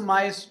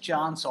maximize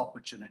chance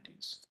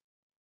opportunities.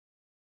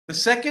 The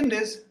second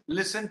is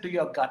listen to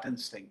your gut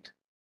instinct.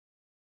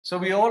 So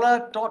we all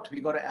are taught,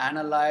 we got to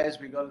analyze,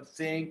 we got to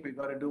think, we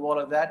got to do all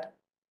of that.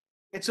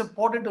 It's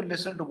important to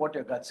listen to what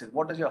your gut says.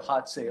 What does your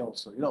heart say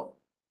also?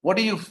 What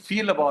do you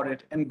feel about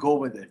it and go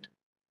with it?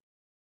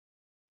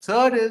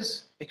 Third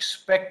is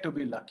expect to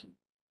be lucky.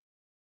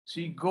 So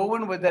you go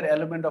in with that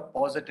element of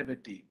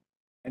positivity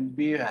and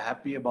be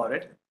happy about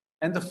it.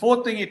 And the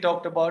fourth thing he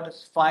talked about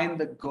is find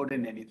the good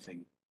in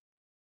anything.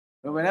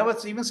 Whenever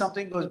even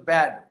something goes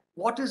bad,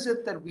 what is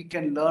it that we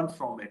can learn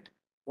from it?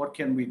 What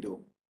can we do?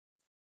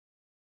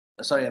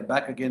 Sorry, I'm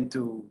back again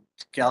to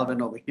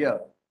Calvin over here.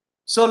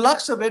 So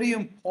luck's a very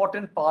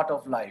important part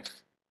of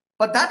life.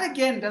 But that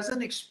again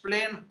doesn't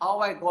explain how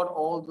I got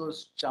all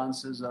those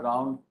chances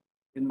around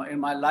in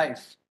my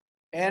life.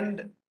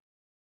 And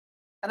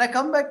I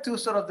come back to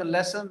sort of the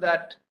lesson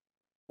that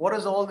what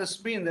does all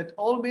this mean? That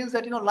all means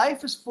that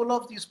life is full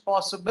of these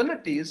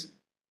possibilities,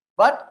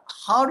 but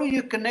how do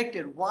you connect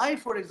it? Why,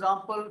 for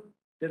example,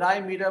 did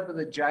I meet up with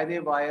a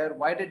Jaidev Iyer?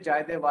 Why did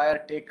Jaidev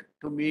Iyer take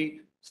to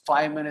me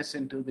 5 minutes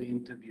into the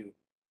interview?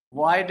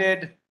 Why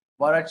did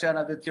Vyakhyaan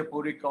Aditya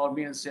Puri call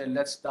me and say,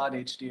 let's start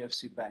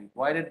HDFC Bank?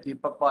 Why did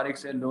Deepak Parekh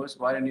say, Louis,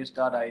 why didn't you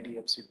start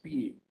IDFC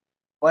PE?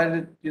 Why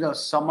did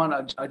someone,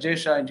 Ajay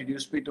Shah,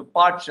 introduced me to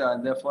Pacha,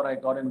 and therefore I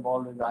got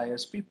involved with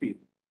ISPP?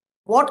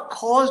 What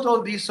caused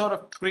all these sort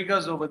of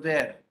triggers over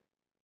there?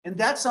 And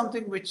that's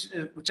something which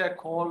I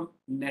call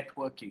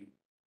networking.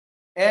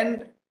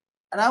 And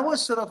I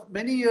was sort of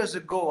many years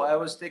ago, I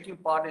was taking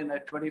part in a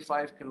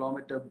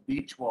 25-kilometer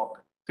beach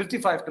walk,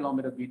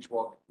 55-kilometer beach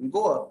walk in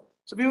Goa.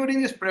 So we were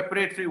doing these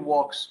preparatory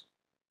walks.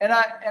 And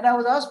I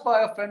was asked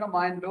by a friend of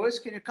mine, Louis,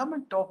 can you come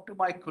and talk to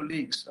my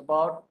colleagues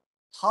about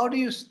how do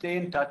you stay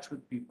in touch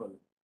with people?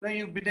 Now,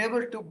 you've been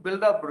able to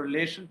build up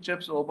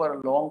relationships over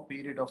a long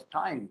period of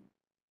time.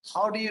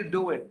 How do you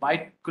do it?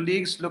 My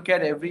colleagues look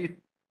at every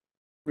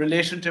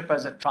relationship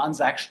as a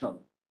transactional.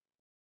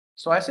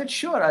 So I said,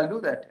 sure, I'll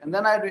do that. And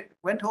then I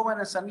went home and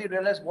I suddenly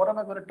realized, what am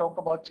I going to talk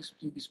about to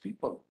these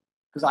people?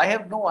 Because I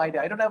have no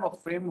idea. I don't have a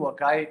framework.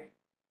 I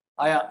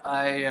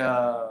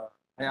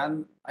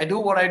do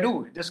what I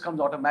do. It just comes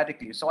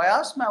automatically. So I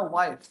asked my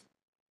wife,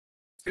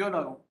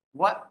 Fiona,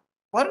 why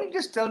don't you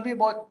just tell me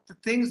about the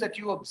things that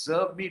you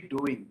observe me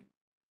doing?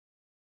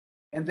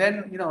 And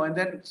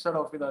then, sort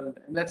of,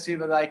 let's see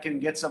whether I can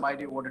get some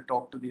idea what to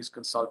talk to these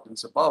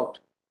consultants about.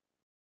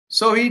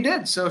 So he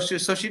did. So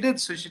she did.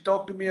 So she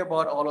talked to me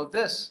about all of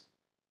this.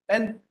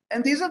 And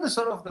these are the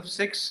sort of the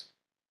 6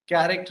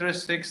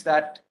 characteristics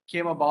that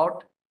came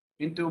about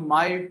into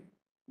my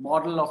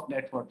model of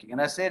networking.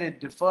 And I said it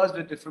differs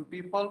with different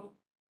people.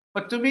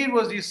 But to me, it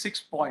was these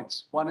 6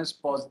 points. One is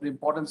the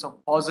importance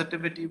of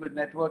positivity with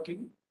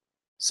networking.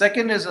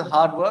 Second is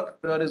hard work.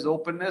 Third is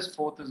openness.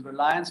 Fourth is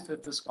reliance.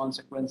 Fifth is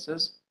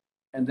consequences.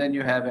 And then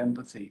you have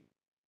empathy.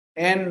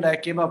 And I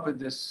came up with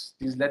these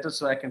letters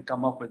so I can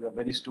come up with a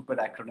very stupid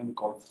acronym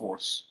called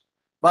FORCE.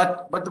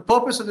 But the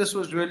purpose of this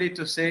was really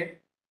to say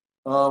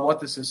what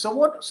this is. So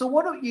what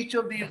do each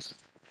of these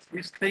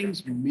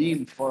things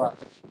mean for us?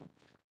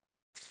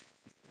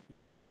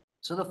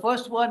 So the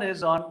first one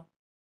is on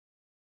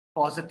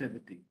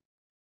positivity.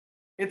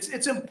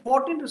 It's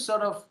important to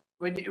sort of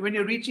when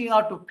you're reaching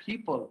out to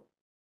people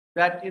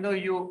that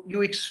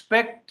you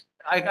expect.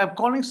 I'm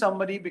calling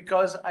somebody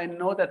because I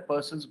know that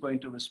person's going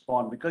to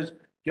respond, because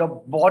your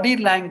body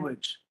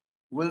language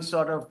will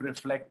sort of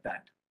reflect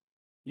that.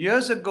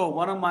 Years ago,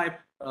 one of my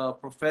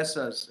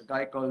professors, a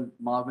guy called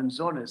Marvin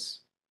Zonis,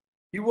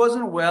 he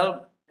wasn't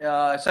well. We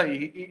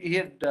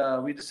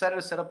decided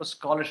to set up a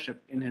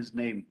scholarship in his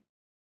name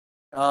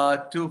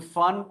to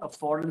fund a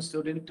foreign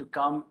student to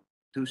come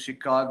to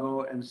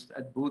Chicago and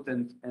at Booth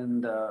and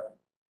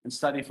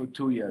study for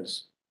 2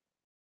 years.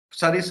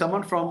 Study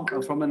someone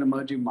from an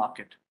emerging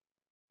market.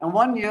 And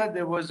one year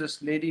there was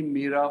this lady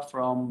Meera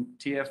from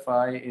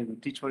TFI in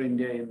Teach for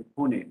India in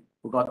Pune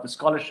who got the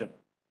scholarship.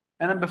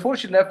 And then before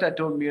she left, I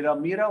told Meera,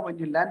 when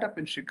you land up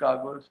in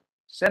Chicago,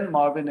 send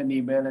Marvin an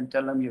email and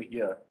tell him you're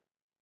here.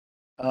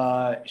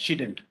 She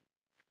didn't.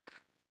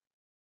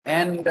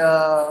 And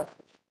about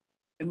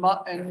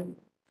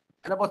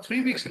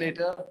 3 weeks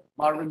later,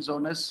 Marvin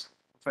Zonis,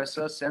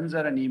 professor, sends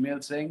her an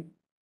email saying,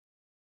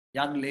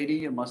 young lady,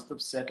 you must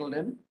have settled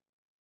in.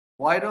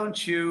 Why don't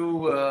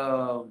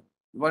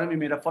we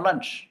meet up for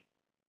lunch?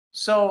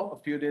 So a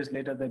few days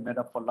later, they met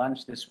up for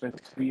lunch. They spent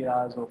 3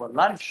 hours over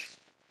lunch.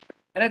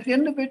 And at the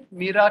end of it,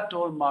 Meera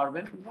told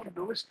Marvin,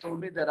 Louis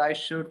told me that I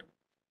should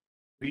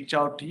reach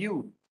out to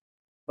you.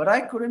 But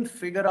I couldn't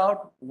figure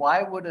out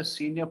why would a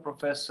senior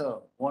professor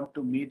want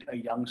to meet a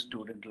young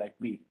student like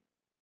me.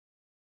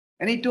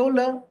 And he told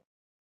her,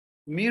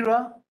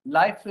 Meera,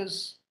 life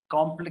is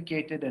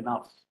complicated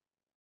enough.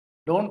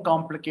 Don't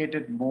complicate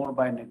it more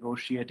by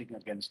negotiating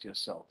against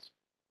yourself.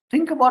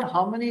 Think about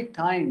how many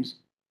times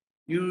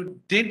you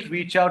did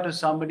reach out to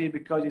somebody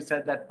because you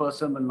said that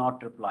person will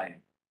not reply.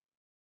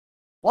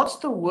 What's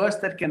the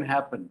worst that can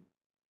happen?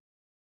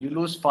 You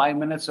lose 5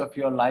 minutes of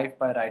your life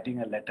by writing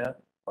a letter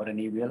or an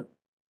email.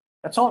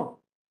 That's all.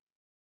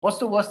 What's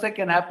the worst that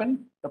can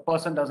happen? The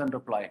person doesn't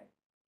reply.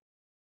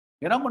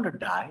 You're not going to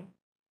die.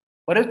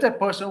 But if that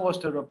person was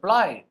to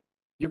reply,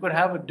 you could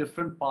have a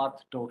different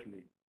path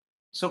totally.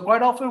 So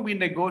quite often we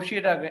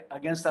negotiate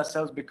against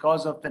ourselves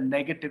because of the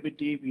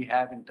negativity we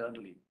have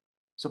internally.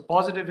 So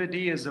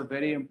positivity is a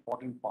very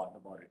important part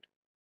about it.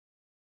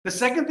 The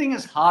second thing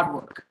is hard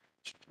work.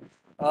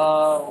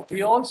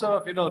 we all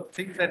sort of,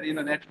 think that,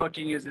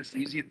 networking is this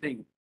easy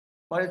thing,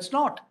 but it's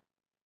not.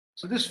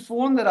 So this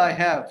phone that I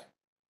have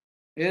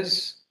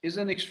is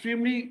an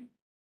extremely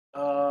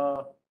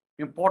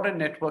important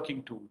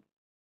networking tool,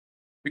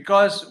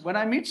 because when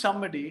I meet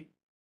somebody,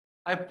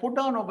 I put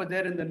down over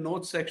there in the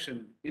notes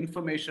section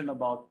information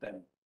about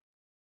them.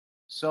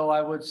 So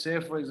I would say,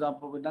 for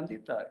example, with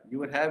Nandita, you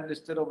would have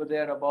listed over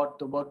there about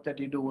the work that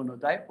you do in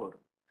Udaipur.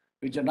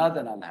 With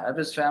Janardhan, I'll have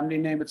his family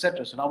name,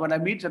 etc. So now when I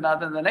meet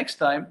Janardhan the next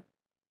time,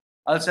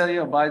 I'll say,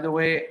 by the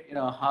way,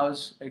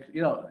 how's,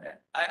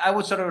 I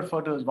would sort of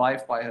refer to his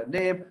wife by her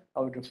name. I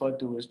would refer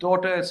to his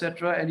daughter,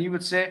 etc. And he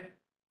would say,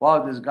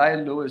 wow, this guy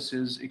Lewis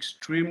is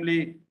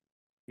extremely,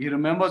 he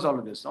remembers all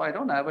of this. No, I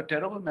don't have a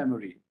terrible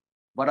memory,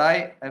 but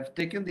I have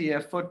taken the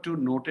effort to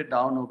note it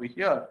down over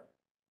here.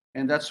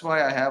 And that's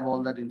why I have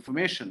all that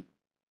information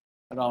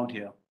around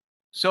here.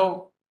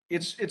 So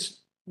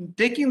it's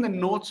taking the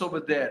notes over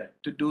there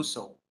to do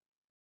so.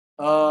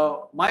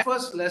 My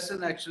first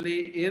lesson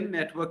actually in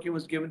networking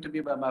was given to me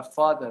by my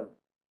father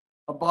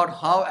about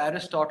how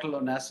Aristotle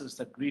Onassis,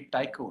 the Greek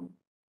tycoon,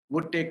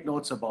 would take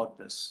notes about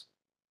this.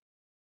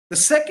 The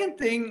second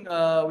thing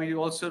we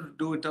also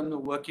do in terms of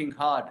working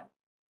hard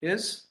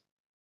is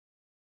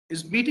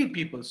meeting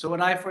people. So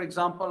when I, for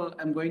example,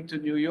 am going to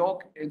New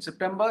York in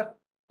September,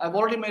 I've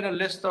already made a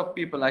list of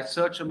people. I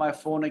search on my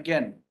phone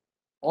again,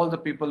 all the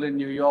people in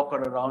New York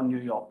or around New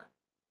York,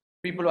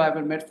 people who I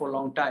haven't met for a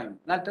long time.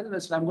 And I'll tell them,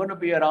 listen, I'm going to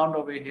be around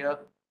over here.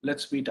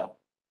 Let's meet up.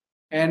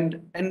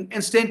 And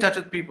stay in touch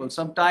with people.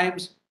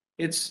 Sometimes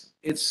it's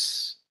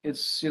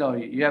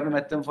you haven't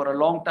met them for a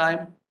long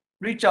time,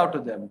 reach out to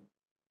them.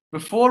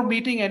 Before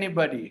meeting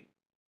anybody,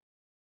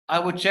 I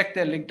would check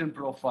their LinkedIn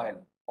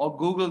profile or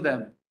Google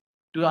them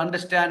to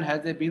understand,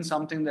 has there been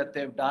something that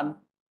they've done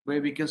where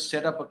we can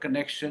set up a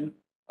connection,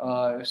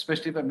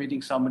 especially if I'm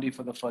meeting somebody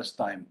for the first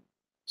time.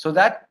 So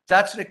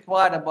that's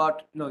required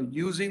about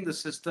using the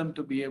system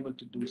to be able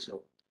to do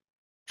so.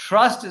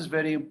 Trust is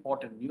very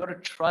important. You got to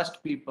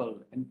trust people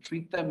and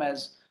treat them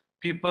as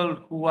people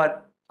who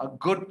are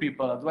good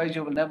people. Otherwise,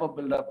 you will never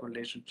build up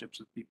relationships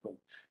with people.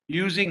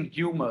 Using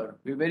humor,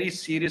 we're very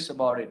serious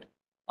about it.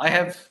 I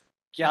have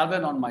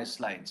Calvin on my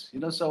slides,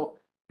 so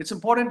it's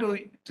important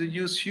to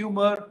use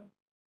humor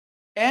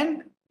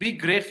and be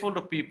grateful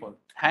to people.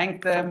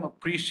 Thank them,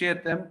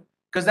 appreciate them,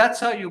 because that's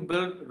how you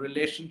build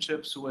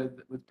relationships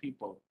with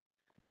people.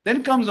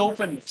 Then comes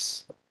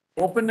openness.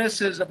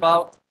 Openness is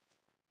about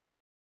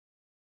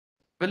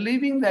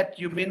believing that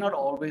you may not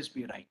always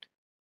be right.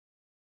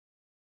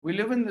 We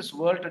live in this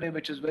world today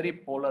which is very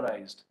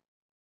polarized.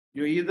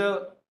 You're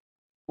either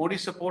Modi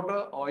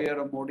supporter or you're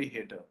a Modi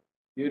hater.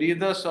 You're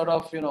either sort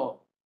of,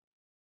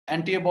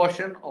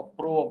 anti-abortion or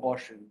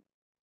pro-abortion.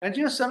 And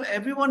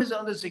everyone is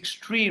on this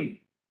extreme.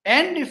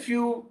 And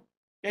you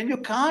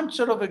can't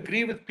sort of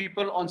agree with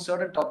people on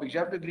certain topics. You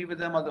have to agree with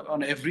them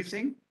on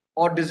everything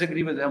or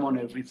disagree with them on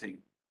everything.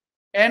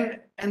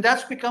 And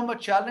that's become a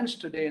challenge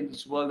today in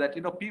this world, that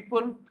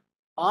people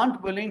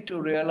aren't willing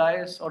to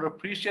realize or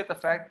appreciate the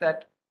fact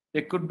that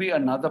there could be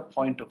another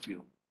point of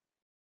view,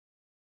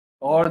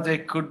 or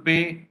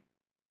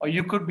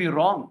you could be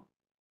wrong.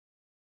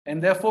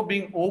 And therefore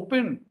being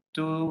open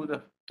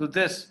to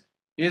this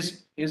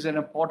is an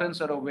important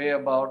sort of way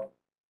about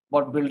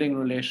building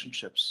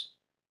relationships.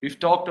 We've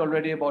talked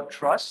already about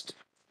trust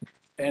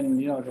and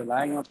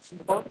relying on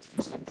people.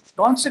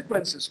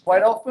 Consequences.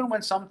 Quite often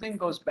when something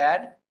goes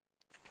bad,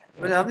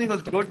 when something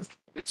goes good,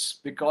 it's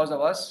because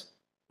of us.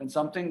 When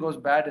something goes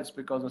bad, it's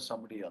because of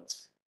somebody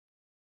else.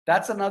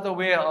 That's another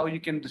way how you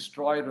can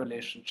destroy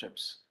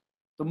relationships.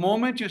 The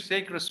moment you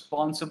take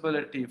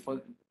responsibility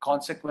for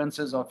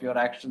consequences of your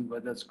actions,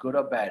 whether it's good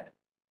or bad,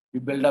 you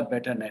build up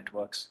better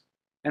networks.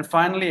 And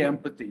finally,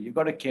 empathy. You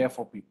got to care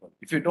for people.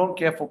 If you don't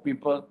care for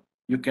people,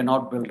 you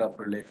cannot build up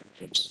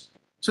relationships.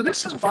 So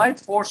this is my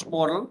force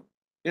model.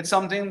 It's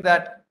something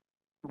that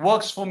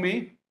works for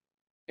me.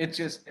 It's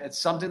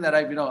something that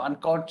I've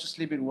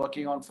unconsciously been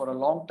working on for a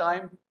long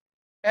time,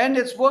 and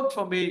it's worked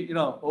for me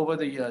over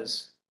the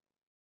years.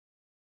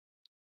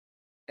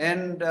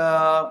 And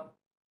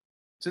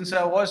since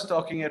I was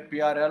talking at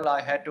PRL,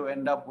 I had to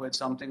end up with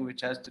something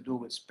which has to do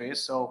with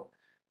space. So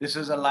this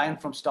is a line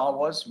from Star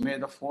Wars: "May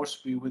the Force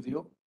be with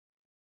you."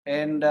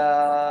 And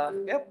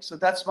so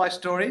that's my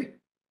story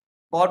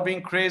about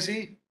being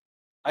crazy.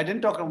 I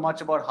didn't talk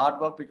much about hard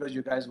work because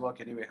you guys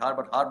work anyway hard,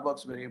 but hard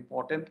work's very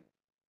important.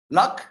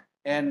 Luck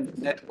and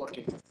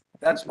networking.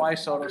 That's my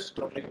sort of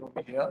story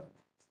over here.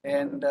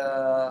 And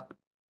I'm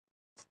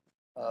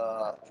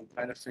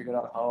trying to figure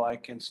out how I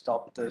can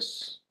stop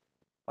this.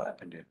 What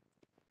happened here?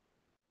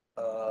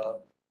 How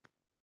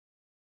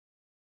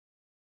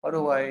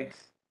do I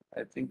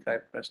think I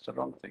pressed the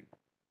wrong thing.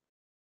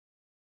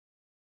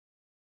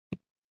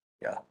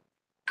 Yeah.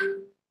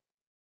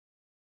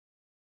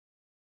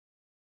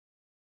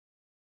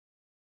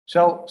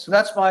 So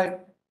that's my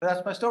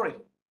story.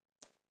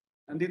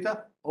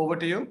 Nandita, over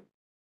to you.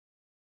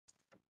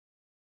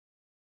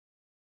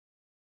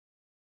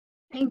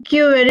 Thank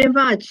you very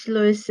much,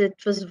 Louis. It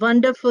was a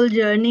wonderful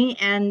journey,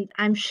 and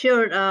I'm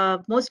sure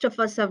most of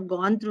us have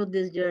gone through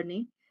this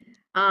journey.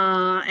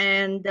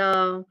 And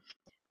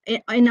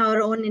in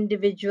our own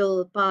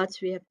individual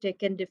paths, we have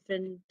taken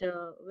different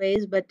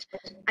ways, but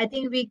I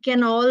think we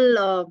can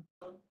all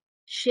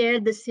share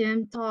the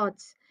same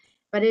thoughts.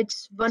 But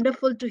it's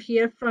wonderful to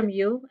hear from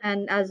you.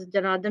 And as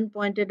Janardhan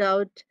pointed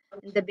out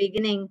in the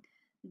beginning,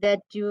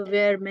 that you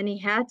wear many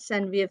hats,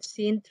 and we have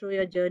seen through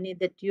your journey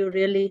that you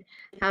really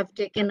have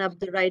taken up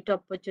the right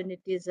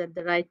opportunities at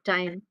the right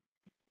time.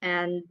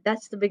 And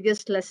that's the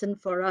biggest lesson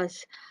for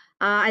us.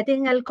 I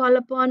think I'll call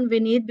upon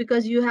Vineet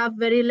because you have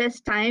very less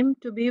time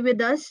to be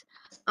with us.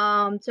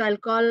 So I'll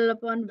call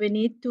upon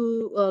Vineet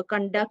to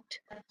conduct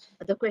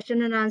the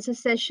question and answer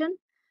session.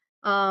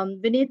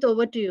 Vineet,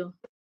 over to you.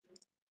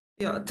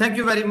 Yeah, thank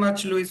you very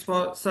much, Luis,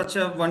 for such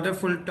a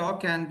wonderful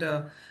talk, and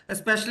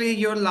especially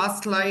your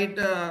last slide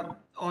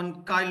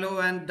on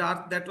Kylo and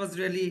Darth. That was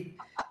really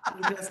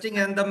interesting,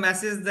 and the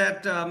message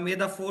that may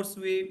the force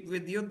be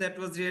with you. That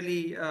was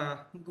really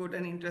good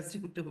and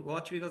interesting to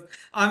watch, because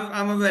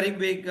I'm a very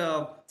big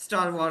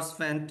Star Wars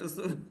fan too.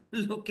 So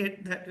look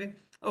at that way.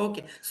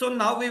 Okay, so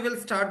now we will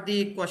start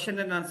the question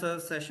and answer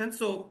session.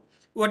 So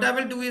what I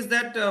will do is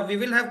that we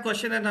will have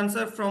question and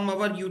answer from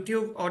our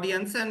YouTube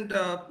audience and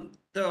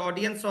the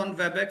audience on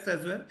WebEx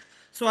as well.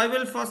 So I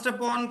will first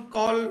upon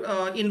call,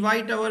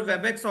 invite our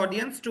WebEx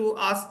audience to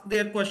ask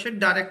their question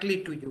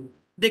directly to you.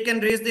 They can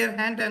raise their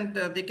hand and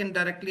they can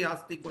directly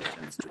ask the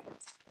questions to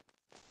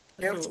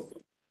you. So,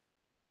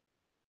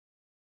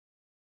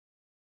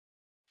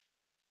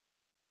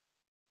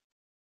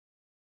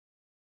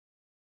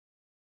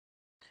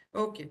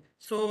 okay,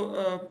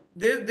 so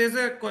there's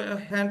a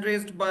hand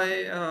raised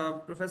by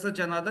Professor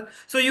Janardhan.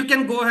 So you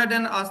can go ahead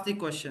and ask the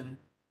question.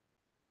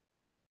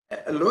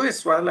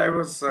 Louis, while I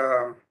was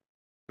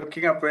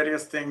looking up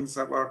various things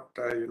about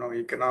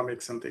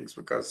economics and things,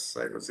 because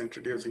I was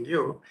introducing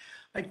you,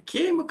 I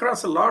came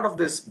across a lot of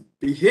this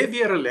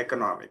behavioral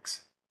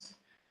economics.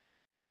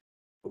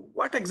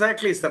 What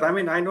exactly is that? I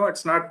mean, I know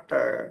it's not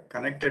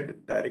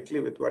connected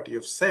directly with what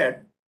you've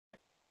said,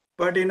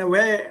 but in a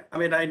way, I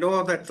mean, I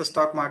know that the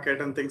stock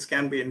market and things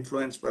can be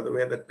influenced by the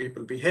way that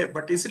people behave,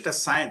 but is it a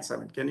science? I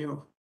mean, can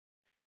you?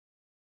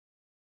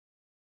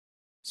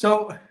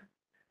 So,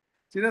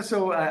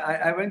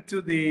 I went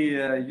to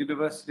the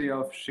University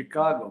of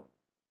Chicago,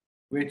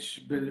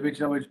 which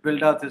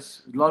built out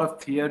this lot of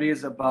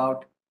theories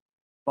about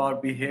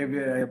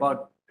behavior,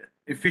 about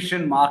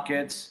efficient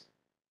markets,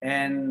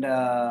 and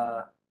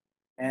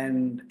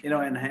and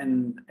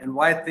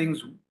why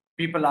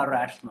people are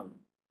rational.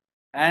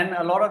 And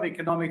a lot of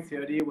economic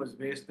theory was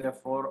based,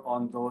 therefore,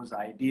 on those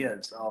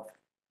ideas of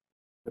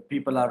the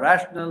people are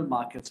rational,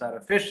 markets are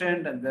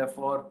efficient, and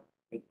therefore,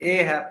 when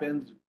A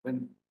happens,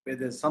 when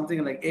there's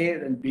something like A,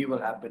 then B will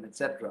happen,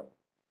 etc.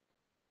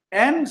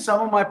 And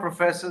some of my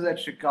professors at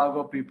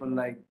Chicago, people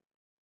like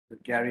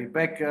Gary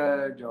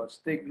Becker, George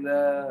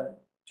Stigler,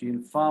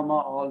 Gene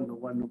Farmer, all who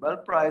won Nobel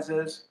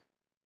Prizes,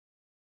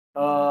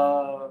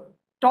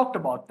 talked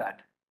about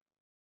that.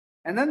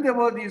 And then there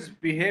were these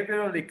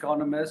behavioral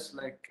economists,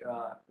 like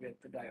we had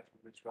the guy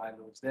from which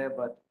Rilo was there,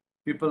 but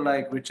people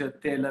like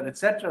Richard Taylor,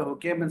 etc., who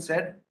came and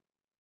said,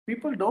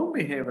 people don't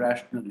behave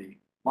rationally.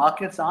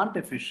 Markets aren't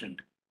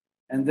efficient.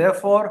 And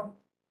therefore,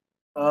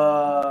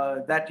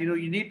 that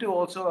you need to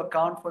also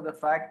account for the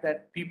fact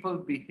that people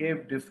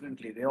behave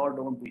differently. They all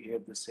don't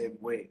behave the same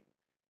way.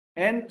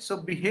 And so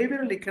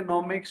behavioral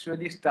economics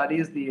really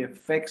studies the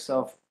effects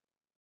of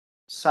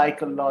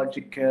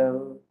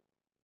psychological,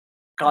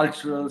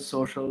 cultural,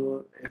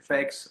 social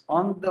effects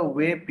on the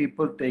way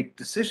people take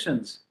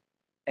decisions.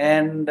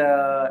 And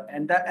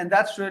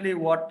that's really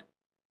what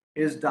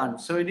is done.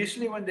 So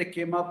initially, when they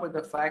came up with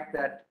the fact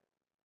that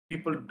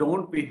people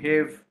don't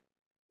behave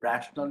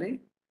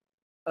rationally,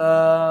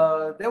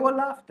 they were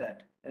laughed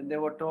at, and they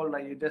were told,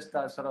 like, you just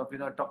are sort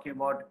of talking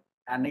about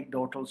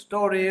anecdotal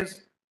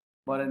stories,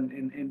 but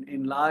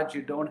in large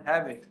you don't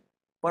have it.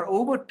 But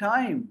over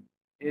time,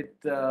 it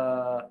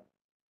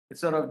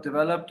sort of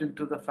developed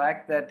into the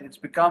fact that it's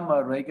become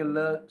a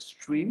regular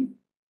stream.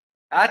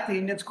 At the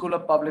Indian School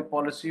of Public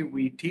Policy,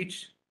 we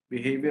teach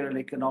behavioral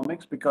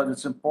economics because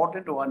it's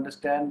important to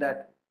understand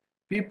that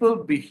people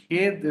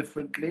behave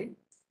differently.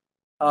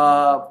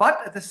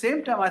 But at the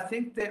same time, I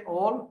think they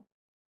all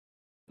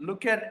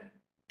look at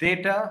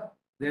data,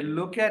 they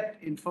look at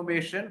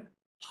information,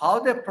 how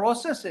they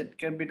process it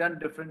can be done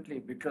differently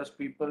because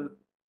people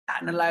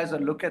analyze or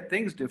look at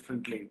things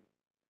differently.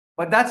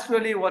 But that's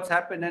really what's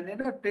happened. And in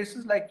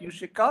places like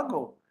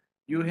Chicago,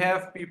 you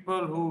have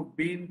people who've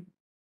been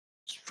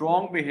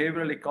strong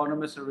behavioral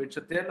economists,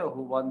 Richard Taylor,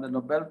 who won the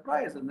Nobel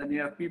Prize. And then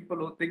you have people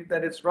who think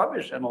that it's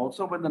rubbish and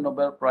also win the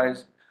Nobel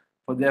Prize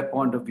for their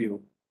point of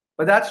view.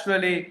 But that's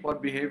really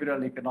what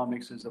behavioral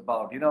economics is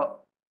about.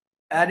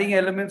 Adding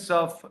elements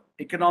of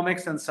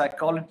economics and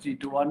psychology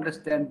to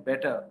understand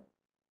better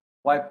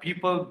why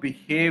people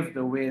behave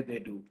the way they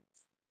do.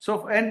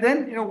 So, and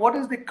then, what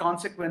is the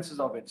consequences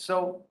of it?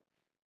 So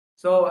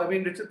So, I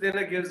mean, Richard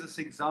Taylor gives this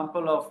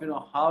example of,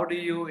 how do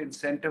you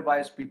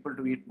incentivize people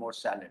to eat more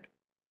salad?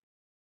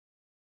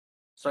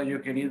 So you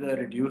can either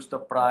reduce the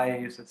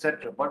price,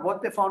 etc. But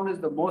what they found is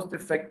the most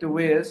effective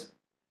way is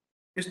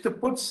to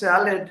put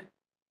salad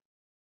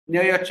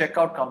near your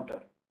checkout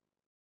counter.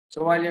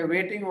 So while you're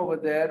waiting over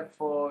there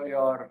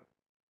for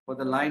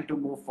the line to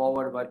move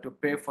forward, while to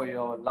pay for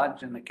your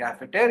lunch in the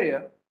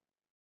cafeteria,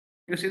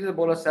 you see the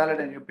bowl of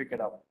salad and you pick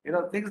it up.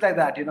 Things like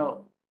that.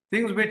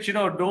 Things which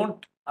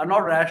are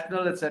not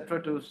rational,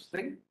 etc. to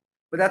think,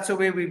 but that's the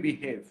way we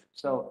behave.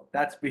 So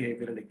that's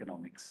behavioral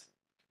economics.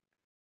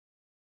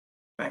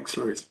 Thanks,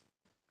 Louis.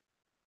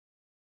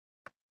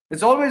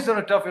 It's always sort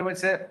of tough when we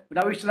say,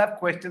 now we should have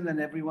questions and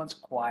everyone's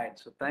quiet.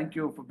 So thank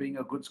you for being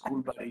a good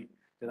school buddy,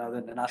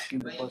 rather than asking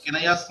the person. Can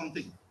I ask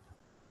something?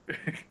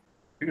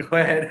 Go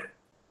ahead.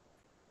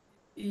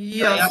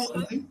 Yeah, Can I ask so,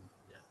 something?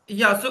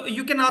 yeah, so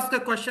you can ask a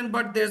question,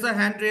 but there's a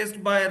hand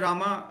raised by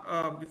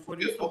Rama before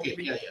you. So Okay,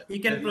 maybe yeah. he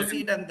can Let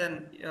proceed him- and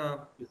then,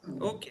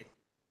 okay.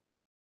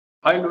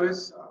 Hi,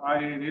 Louis. I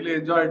really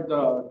enjoyed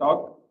the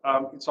talk.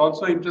 It's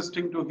also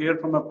interesting to hear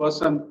from a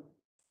person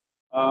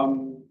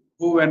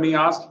who, when he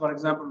asked, for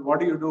example, what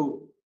do you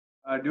do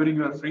during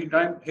your free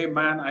time? Hey,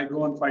 man, I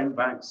go and find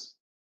banks.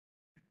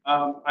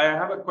 I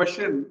have a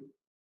question.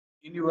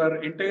 In your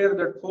entire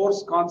that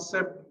force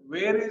concept,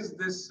 where is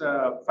this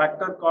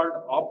factor called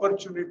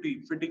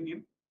opportunity fitting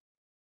in?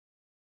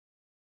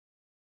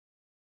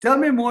 Tell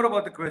me more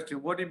about the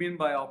question. What do you mean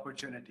by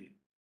opportunity?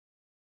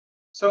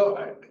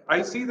 So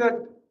I see that,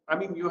 I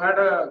mean, you had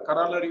a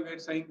corollary way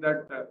saying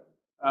that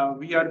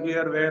we are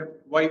here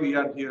why we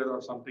are here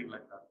or something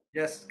like that.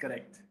 Yes,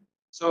 correct.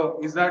 So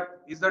is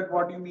that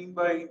what you mean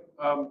by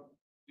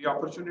the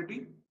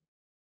opportunity?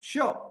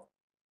 Sure.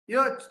 There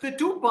are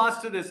two parts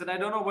to this, and I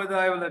don't know whether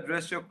I will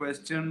address your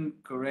question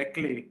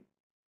correctly.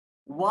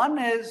 One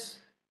is,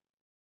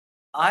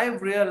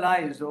 I've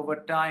realized over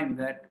time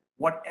that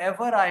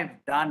whatever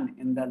I've done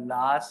in the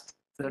last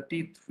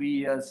 33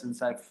 years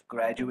since I've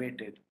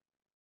graduated,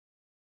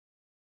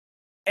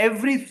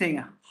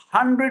 everything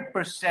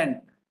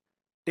 100%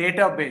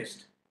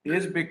 data-based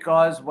is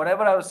because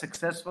whatever I was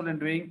successful in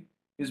doing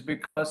is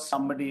because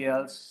somebody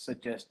else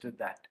suggested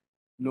that.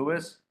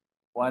 Louis,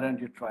 why don't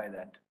you try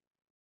that?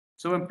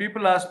 So when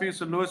people ask me,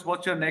 so Louis,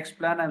 what's your next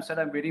plan? I said,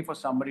 I'm waiting for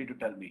somebody to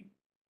tell me.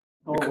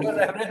 Because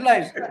I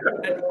realized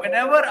that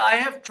whenever I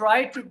have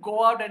tried to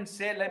go out and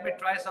say, let me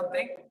try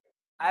something,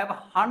 I have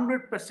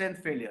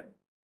 100% failure.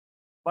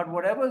 But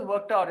whatever's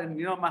worked out, and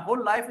my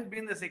whole life has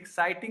been this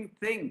exciting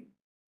thing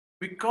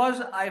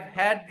because I've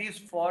had these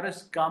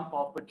Forrest Gump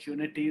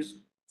opportunities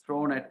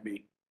thrown at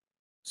me.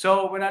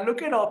 So when I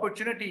look at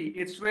opportunity,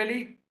 it's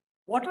really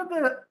what are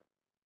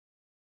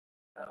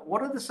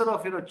the sort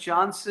of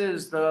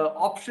chances, the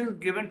options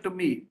given to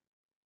me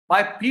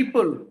by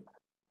people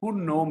who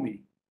know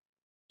me.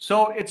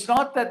 So it's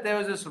not that there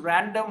was this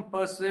random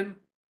person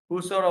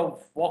who sort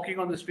of walking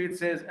on the street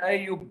says,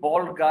 hey, you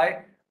bald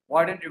guy,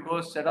 why don't you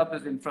go set up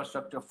this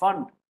infrastructure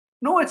fund?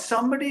 No, it's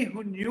somebody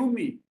who knew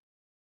me.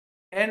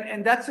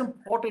 And that's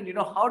important.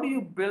 How do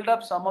you build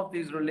up some of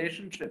these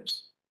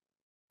relationships?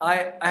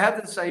 I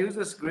use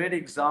this great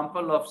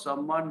example of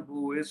someone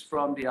who is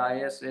from the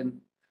IS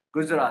in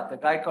Gujarat, a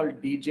guy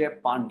called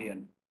DJ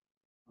Pandian.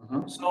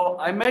 So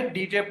I met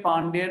DJ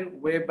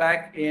Pandian way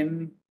back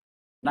in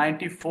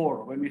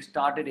 94 when we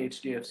started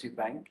HDFC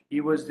Bank.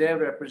 He was there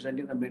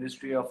representing the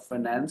Ministry of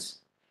Finance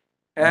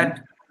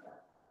at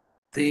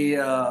the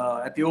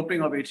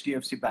opening of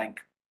HDFC Bank.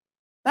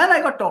 And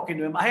I got talking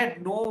to him. I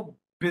had no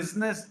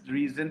business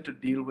reason to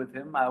deal with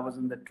him. I was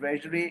in the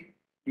treasury.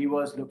 He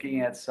was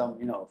looking at some,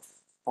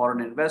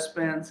 foreign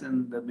investments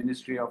in the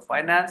Ministry of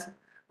Finance.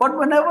 But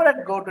whenever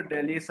I'd go to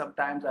Delhi,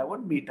 sometimes I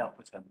would meet up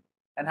with him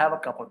and have a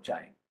cup of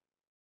chai.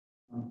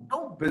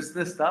 No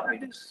business stuff. We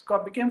just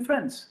became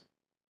friends.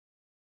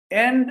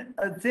 And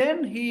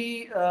then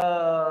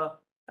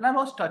and I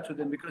lost touch with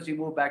him because he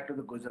moved back to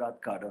the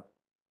Gujarat cadre.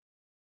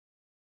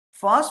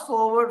 Fast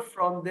forward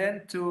from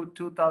then to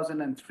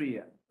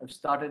 2003, I've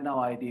started now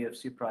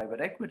IDFC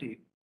Private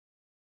Equity.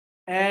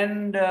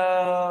 And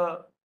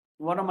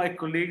one of my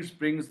colleagues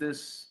brings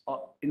this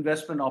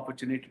investment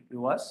opportunity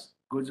to us,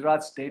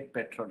 Gujarat State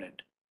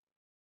Petronet.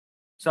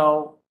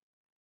 So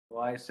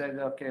I said,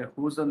 okay,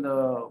 who's on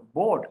the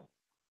board?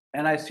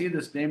 And I see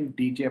this name,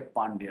 DJ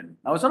Pandian.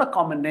 Now, it's not a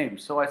common name.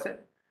 So I said,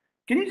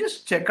 can you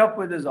just check up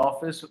with his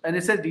office? And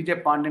it says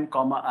DJ Pandian,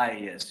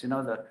 IAS.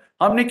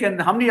 How many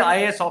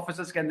IAS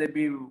officers can there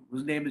be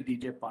whose name is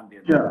DJ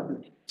Pandian? Yeah.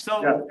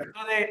 So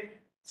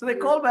they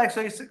call back.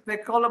 So they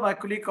call up, my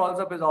colleague calls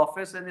up his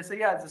office and they say,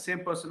 yeah, it's the same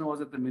person who was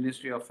at the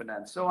Ministry of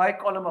Finance. So I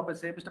call him up and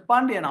say, Mr.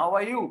 Pandian, how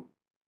are you?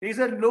 He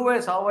said,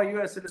 Louis, how are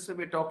you? I said, listen,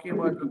 we're talking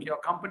about your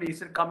company. He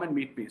said, come and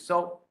meet me.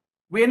 So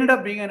we ended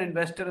up being an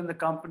investor in the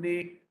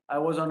company. I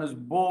was on his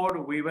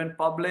board. We went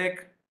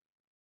public.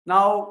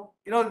 Now,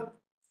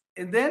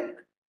 and then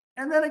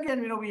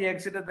again, we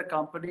exited the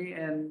company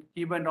and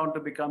he went on to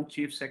become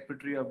Chief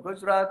Secretary of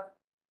Gujarat.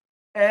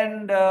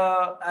 And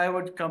I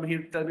would come,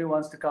 he'd tell me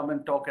wants to come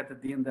and talk at the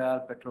Deen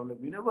Dayal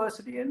Petroleum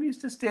University, and we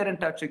used to stay in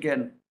touch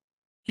again.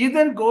 He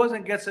then goes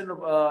and gets in,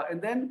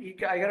 and then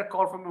I get a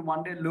call from him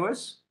one day,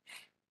 Lewis,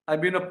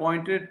 I've been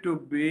appointed to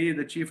be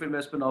the chief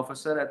investment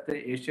officer at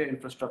the Asia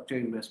Infrastructure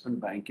Investment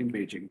Bank in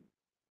Beijing.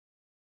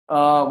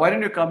 Why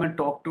don't you come and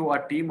talk to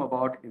our team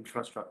about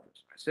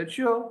infrastructures? I said,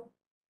 sure.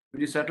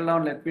 When you settle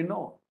down, let me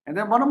know. And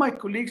then one of my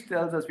colleagues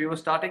tells us we were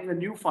starting a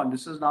new fund.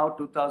 This is now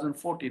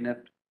 2014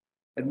 at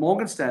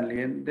Morgan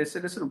Stanley. And they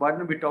said, listen, why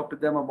don't we talk to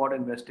them about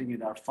investing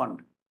in our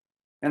fund?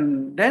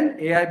 And then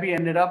AIB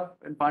ended up,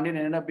 and Pandian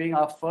ended up being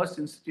our first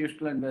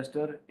institutional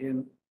investor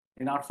in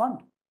our fund.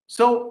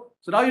 So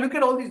now you look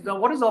at all these, now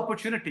what is the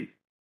opportunity?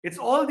 It's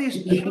all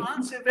these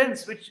chance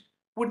events which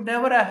would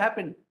never have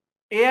happened.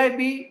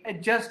 AIB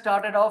had just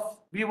started off.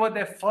 We were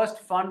their first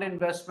fund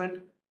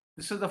investment.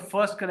 This is the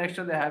first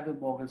connection they had with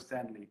Morgan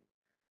Stanley.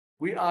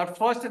 Our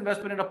first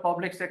investment in a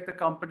public sector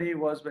company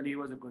was when he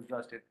was a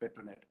Gujarat State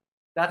Petronet.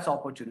 That's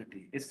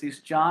opportunity. It's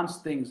these chance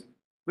things,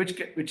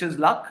 which is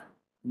luck,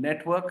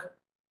 network,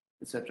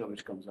 etc.,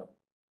 which comes up.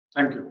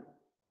 Thank you.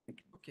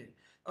 Okay.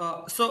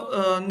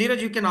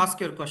 Neeraj, you can ask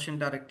your question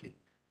directly.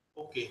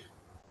 Okay.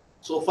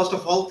 So first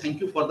of all, thank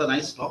you for the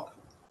nice talk.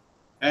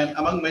 And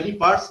among many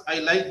parts, I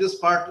like this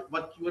part,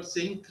 what you are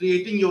saying,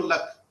 creating your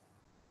luck.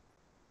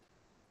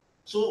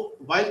 So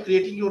while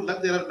creating your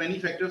luck, there are many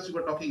factors you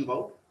were talking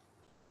about.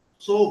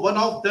 So one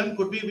of them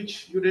could be,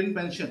 which you didn't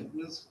mention,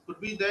 could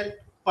be that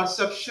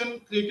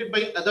perception created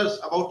by others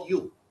about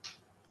you.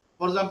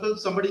 For example,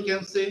 somebody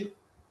can say,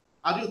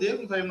 are you there?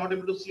 I am not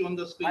able to see on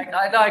the screen.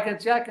 I can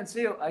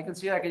see you.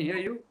 I can hear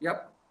you.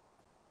 Yep.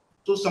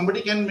 So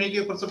somebody can make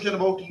a perception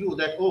about you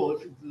that, oh,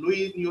 if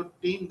Louis in your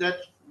team, that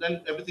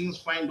then everything is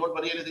fine. Don't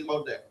worry anything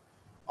about that.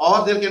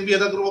 Or there can be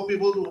other group of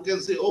people who can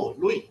say, oh,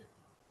 Louis,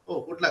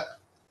 oh, good luck.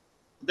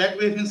 That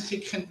way means he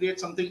can create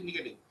something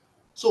negative.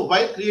 So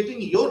while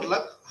creating your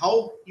luck,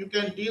 how you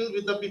can deal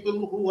with the people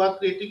who are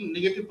creating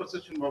negative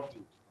perception about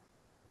you?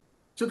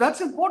 So that's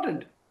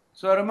important.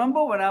 So I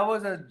remember when I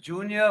was a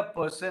junior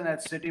person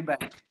at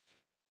Citibank,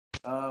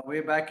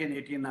 way back in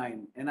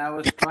 '89, and I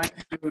was trying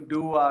to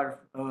do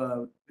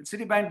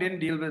Citibank didn't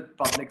deal with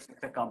public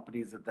sector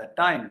companies at that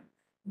time.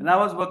 And I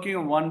was working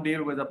on one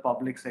deal with a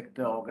public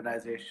sector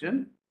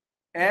organization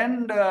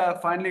and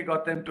finally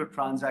got them to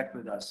transact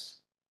with us.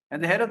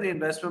 And the head of the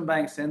investment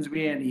bank sends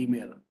me an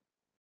email.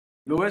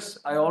 Lewis,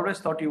 I always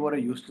thought you were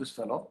a useless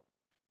fellow,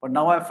 but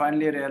now I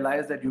finally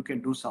realized that you can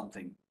do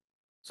something.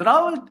 So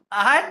now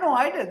I had no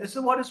idea. This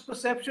is what his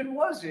perception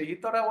was. He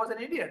thought I was an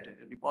idiot.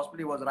 He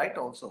possibly was right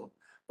also.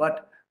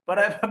 But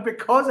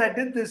because I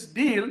did this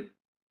deal,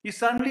 he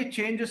suddenly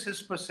changes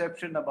his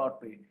perception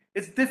about me.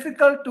 It's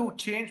difficult to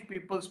change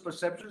people's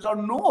perceptions. Or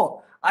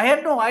no, I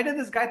had no idea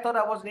this guy thought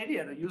I was an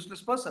idiot, a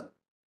useless person.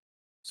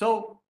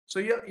 So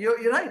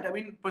you're right. I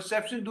mean,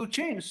 perceptions do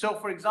change. So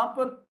for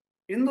example,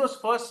 in those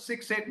first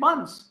 6-8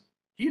 months,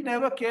 he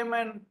never came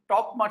and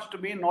talked much to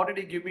me, nor did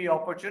he give me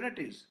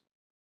opportunities.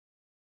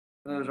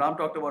 Ram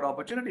talked about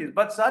opportunities,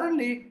 but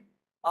suddenly,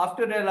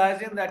 after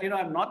realizing that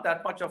I'm not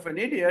that much of an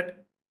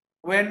idiot,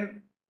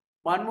 when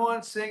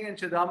Manmohan Singh and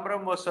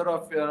Chidambaram was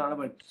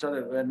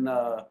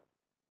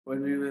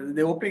when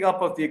the opening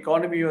up of the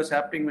economy was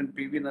happening, when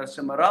P.V.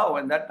 Narasimha Rao,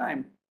 and that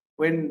time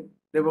when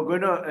they were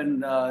going to,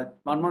 and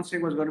Manmohan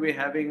Singh was going to be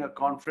having a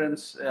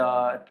conference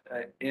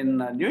in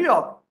New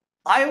York,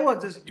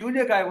 this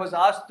junior guy was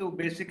asked to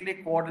basically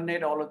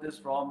coordinate all of this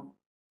from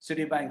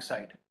Citibank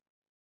side.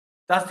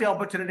 That's the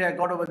opportunity I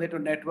got over there to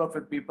network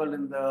with people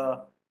in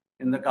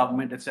the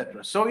government,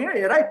 etc. So yeah,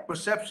 you're right.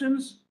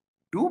 Perceptions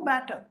do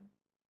matter,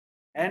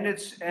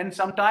 and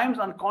sometimes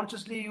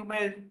unconsciously you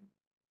may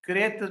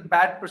create this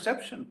bad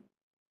perception.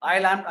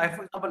 I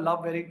for example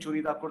love wearing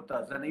churida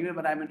kurtas, and even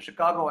when I'm in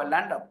Chicago, I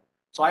land up.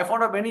 So I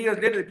found out many years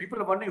later, people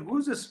are wondering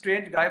who's this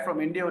strange guy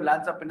from India who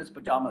lands up in his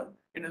pajamas,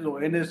 in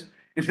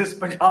his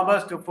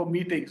pajamas for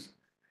meetings.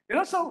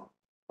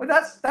 But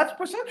that's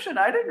perception.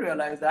 I didn't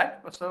realize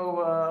that.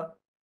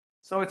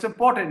 So it's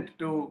important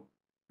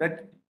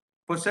that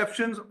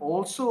perceptions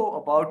also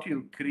about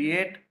you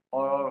create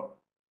or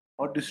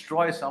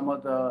destroy some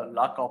of the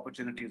luck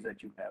opportunities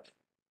that you have.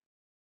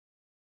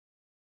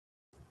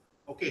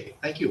 Okay,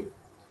 thank you.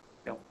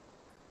 Yeah.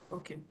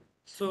 Okay.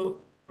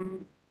 So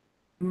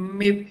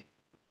maybe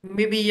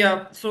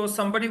yeah. So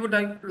somebody would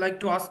like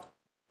to ask.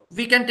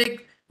 We can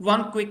take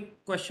one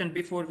quick question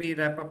before we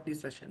wrap up the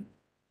session.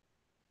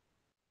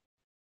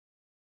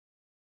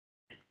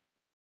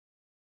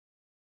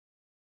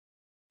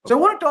 So I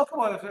want to talk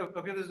about,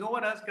 okay, there's no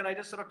one else. Can I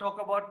just sort of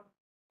talk about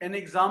an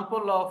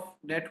example of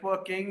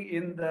networking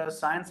in the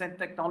science and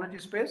technology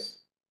space?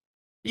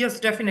 Yes,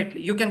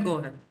 definitely. You can go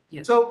ahead.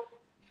 Yes. So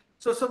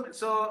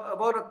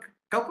about a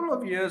couple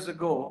of years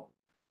ago,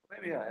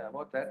 maybe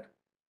about that,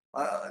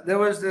 there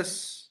was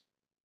this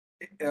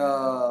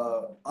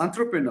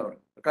entrepreneur,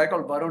 a guy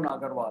called Varun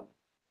Agarwal,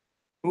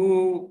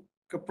 who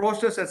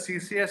approached us at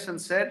CCS and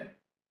said,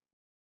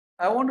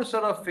 I want to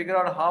sort of figure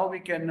out how we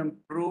can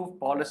improve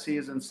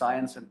policies in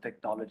science and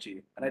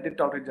technology. And I did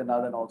talk to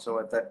Janardhan also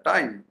at that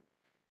time.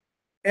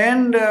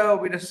 And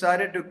we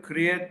decided to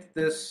create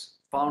this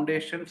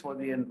foundation for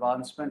the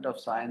advancement of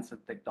science and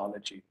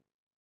technology.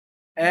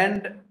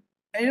 And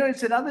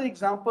it's another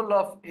example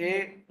of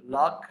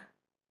luck,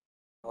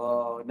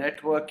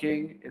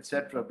 networking,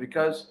 etc.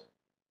 Because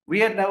we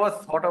had never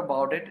thought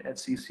about it at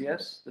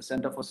CCS, the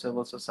Center for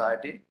Civil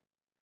Society.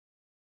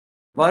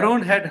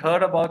 Varun had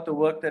heard about the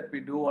work that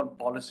we do on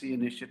policy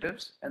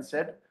initiatives and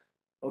said,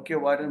 okay,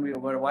 why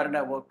don't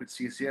I work with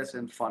CCS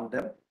and fund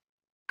them?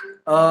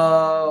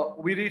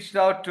 We reached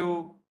out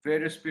to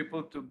various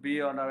people to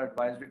be on our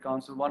advisory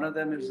council. One of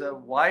them is the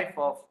wife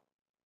of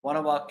one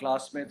of our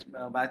classmates,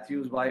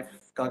 Matthew's wife,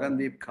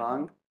 Gagandeep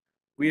Kang.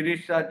 We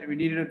reached out, we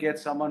needed to get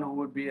someone who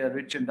would be a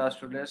rich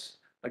industrialist.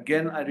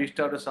 Again, I reached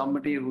out to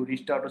somebody who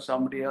reached out to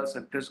somebody else,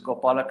 and Chris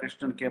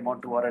Gopalakrishnan came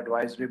onto our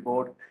advisory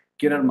board.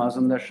 Kiran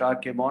Mazumdar Shah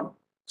came on.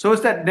 So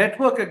it's that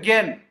network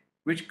again,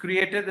 which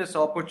created this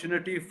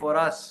opportunity for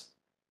us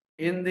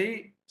in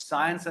the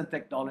science and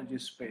technology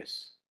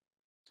space.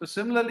 So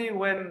similarly,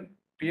 when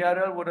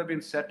PRL would have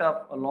been set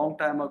up a long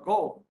time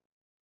ago,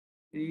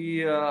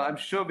 I'm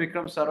sure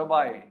Vikram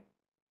Sarabhai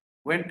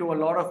went to a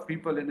lot of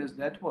people in his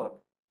network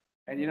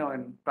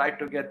and tried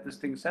to get this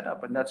thing set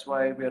up. And that's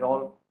why we're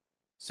all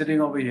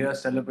sitting over here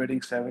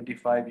celebrating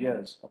 75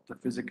 years of the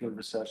Physical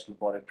Research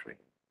Laboratory.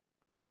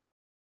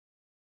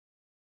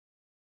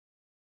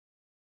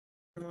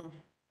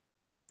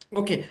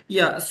 Okay,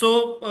 yeah.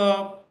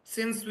 So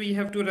since we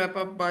have to wrap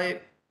up by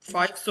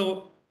 5,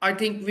 so I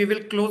think we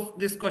will close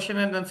this question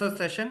and answer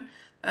session.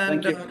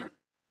 And Thank you.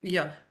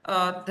 yeah,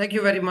 thank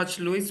you very much,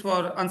 Luis,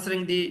 for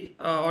answering the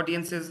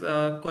audience's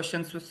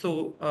questions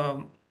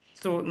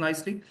so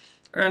nicely.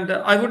 And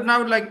I would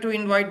now like to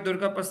invite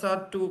Durga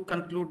Prasad to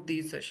conclude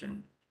the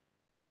session.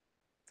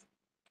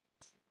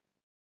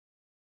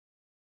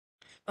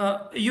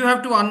 You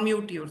have to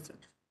unmute yourself.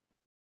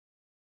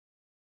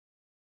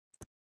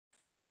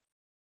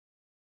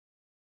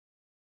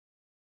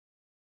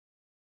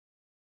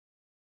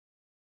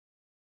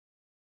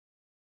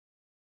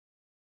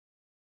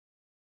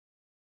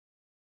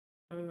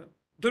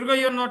 Durga,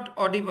 you're not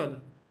audible.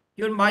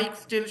 Your mic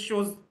still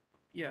shows,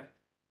 yeah.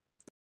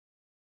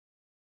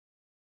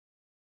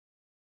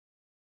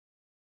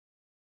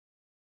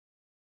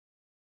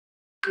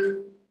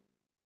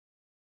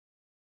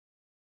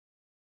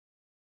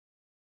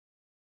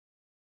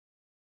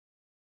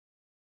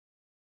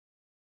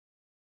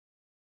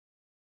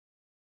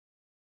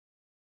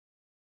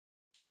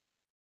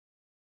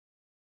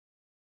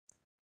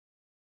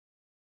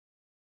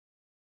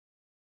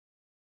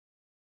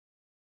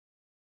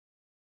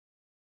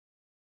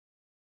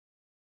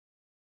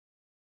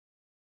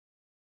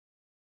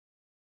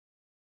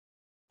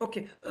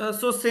 Okay,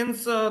 so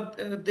since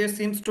there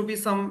seems to be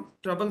some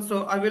trouble,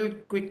 so I will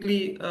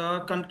quickly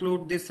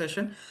conclude this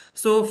session.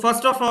 So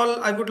first of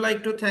all, I would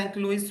like to thank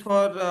Luis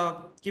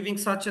for giving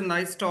such a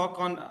nice talk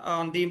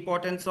on the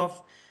importance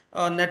of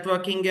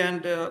networking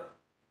and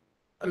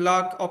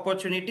luck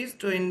opportunities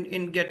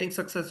in getting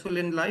successful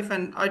in life.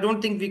 And I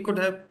don't think we could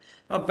have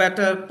a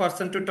better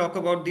person to talk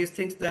about these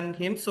things than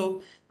him.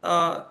 So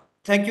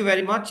thank you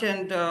very much.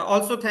 And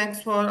also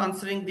thanks for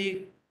answering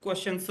the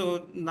question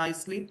so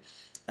nicely.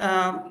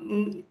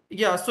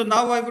 Yeah, so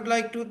now I would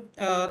like to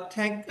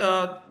thank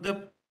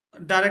the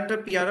Director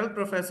PRL,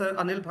 Professor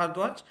Anil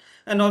Bhardwaj,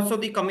 and also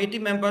the committee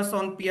members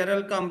on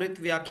PRL Ka Amrit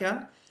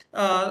Vyakhyaan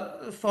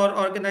for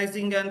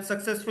organizing and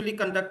successfully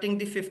conducting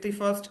the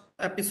 51st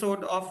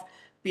episode of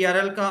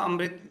PRL Ka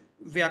Amrit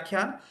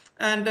Vyakhyaan.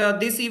 And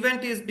this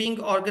event is being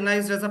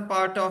organized as a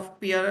part of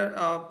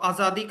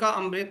Azadi Ka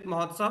Amrit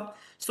Mahotsav.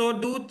 So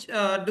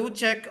do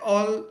check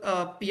all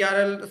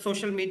PRL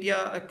social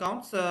media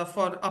accounts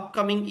for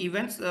upcoming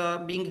events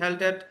being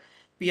held at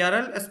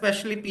PRL,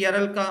 especially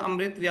PRL Ka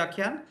Amrit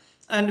Vyakhyaan.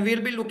 And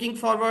we'll be looking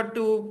forward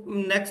to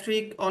next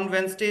week on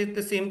Wednesday at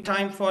the same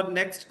time for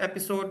next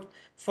episode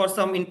for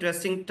some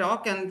interesting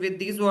talk. And with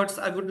these words,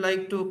 I would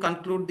like to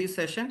conclude this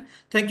session.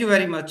 Thank you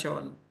very much,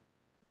 all.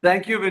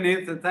 Thank you,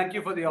 Vineet, and thank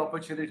you for the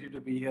opportunity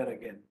to be here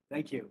again.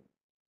 Thank you.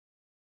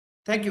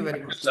 Thank you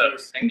very much.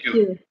 Thank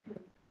you.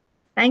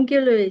 Thank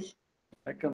you, Luis. Welcome.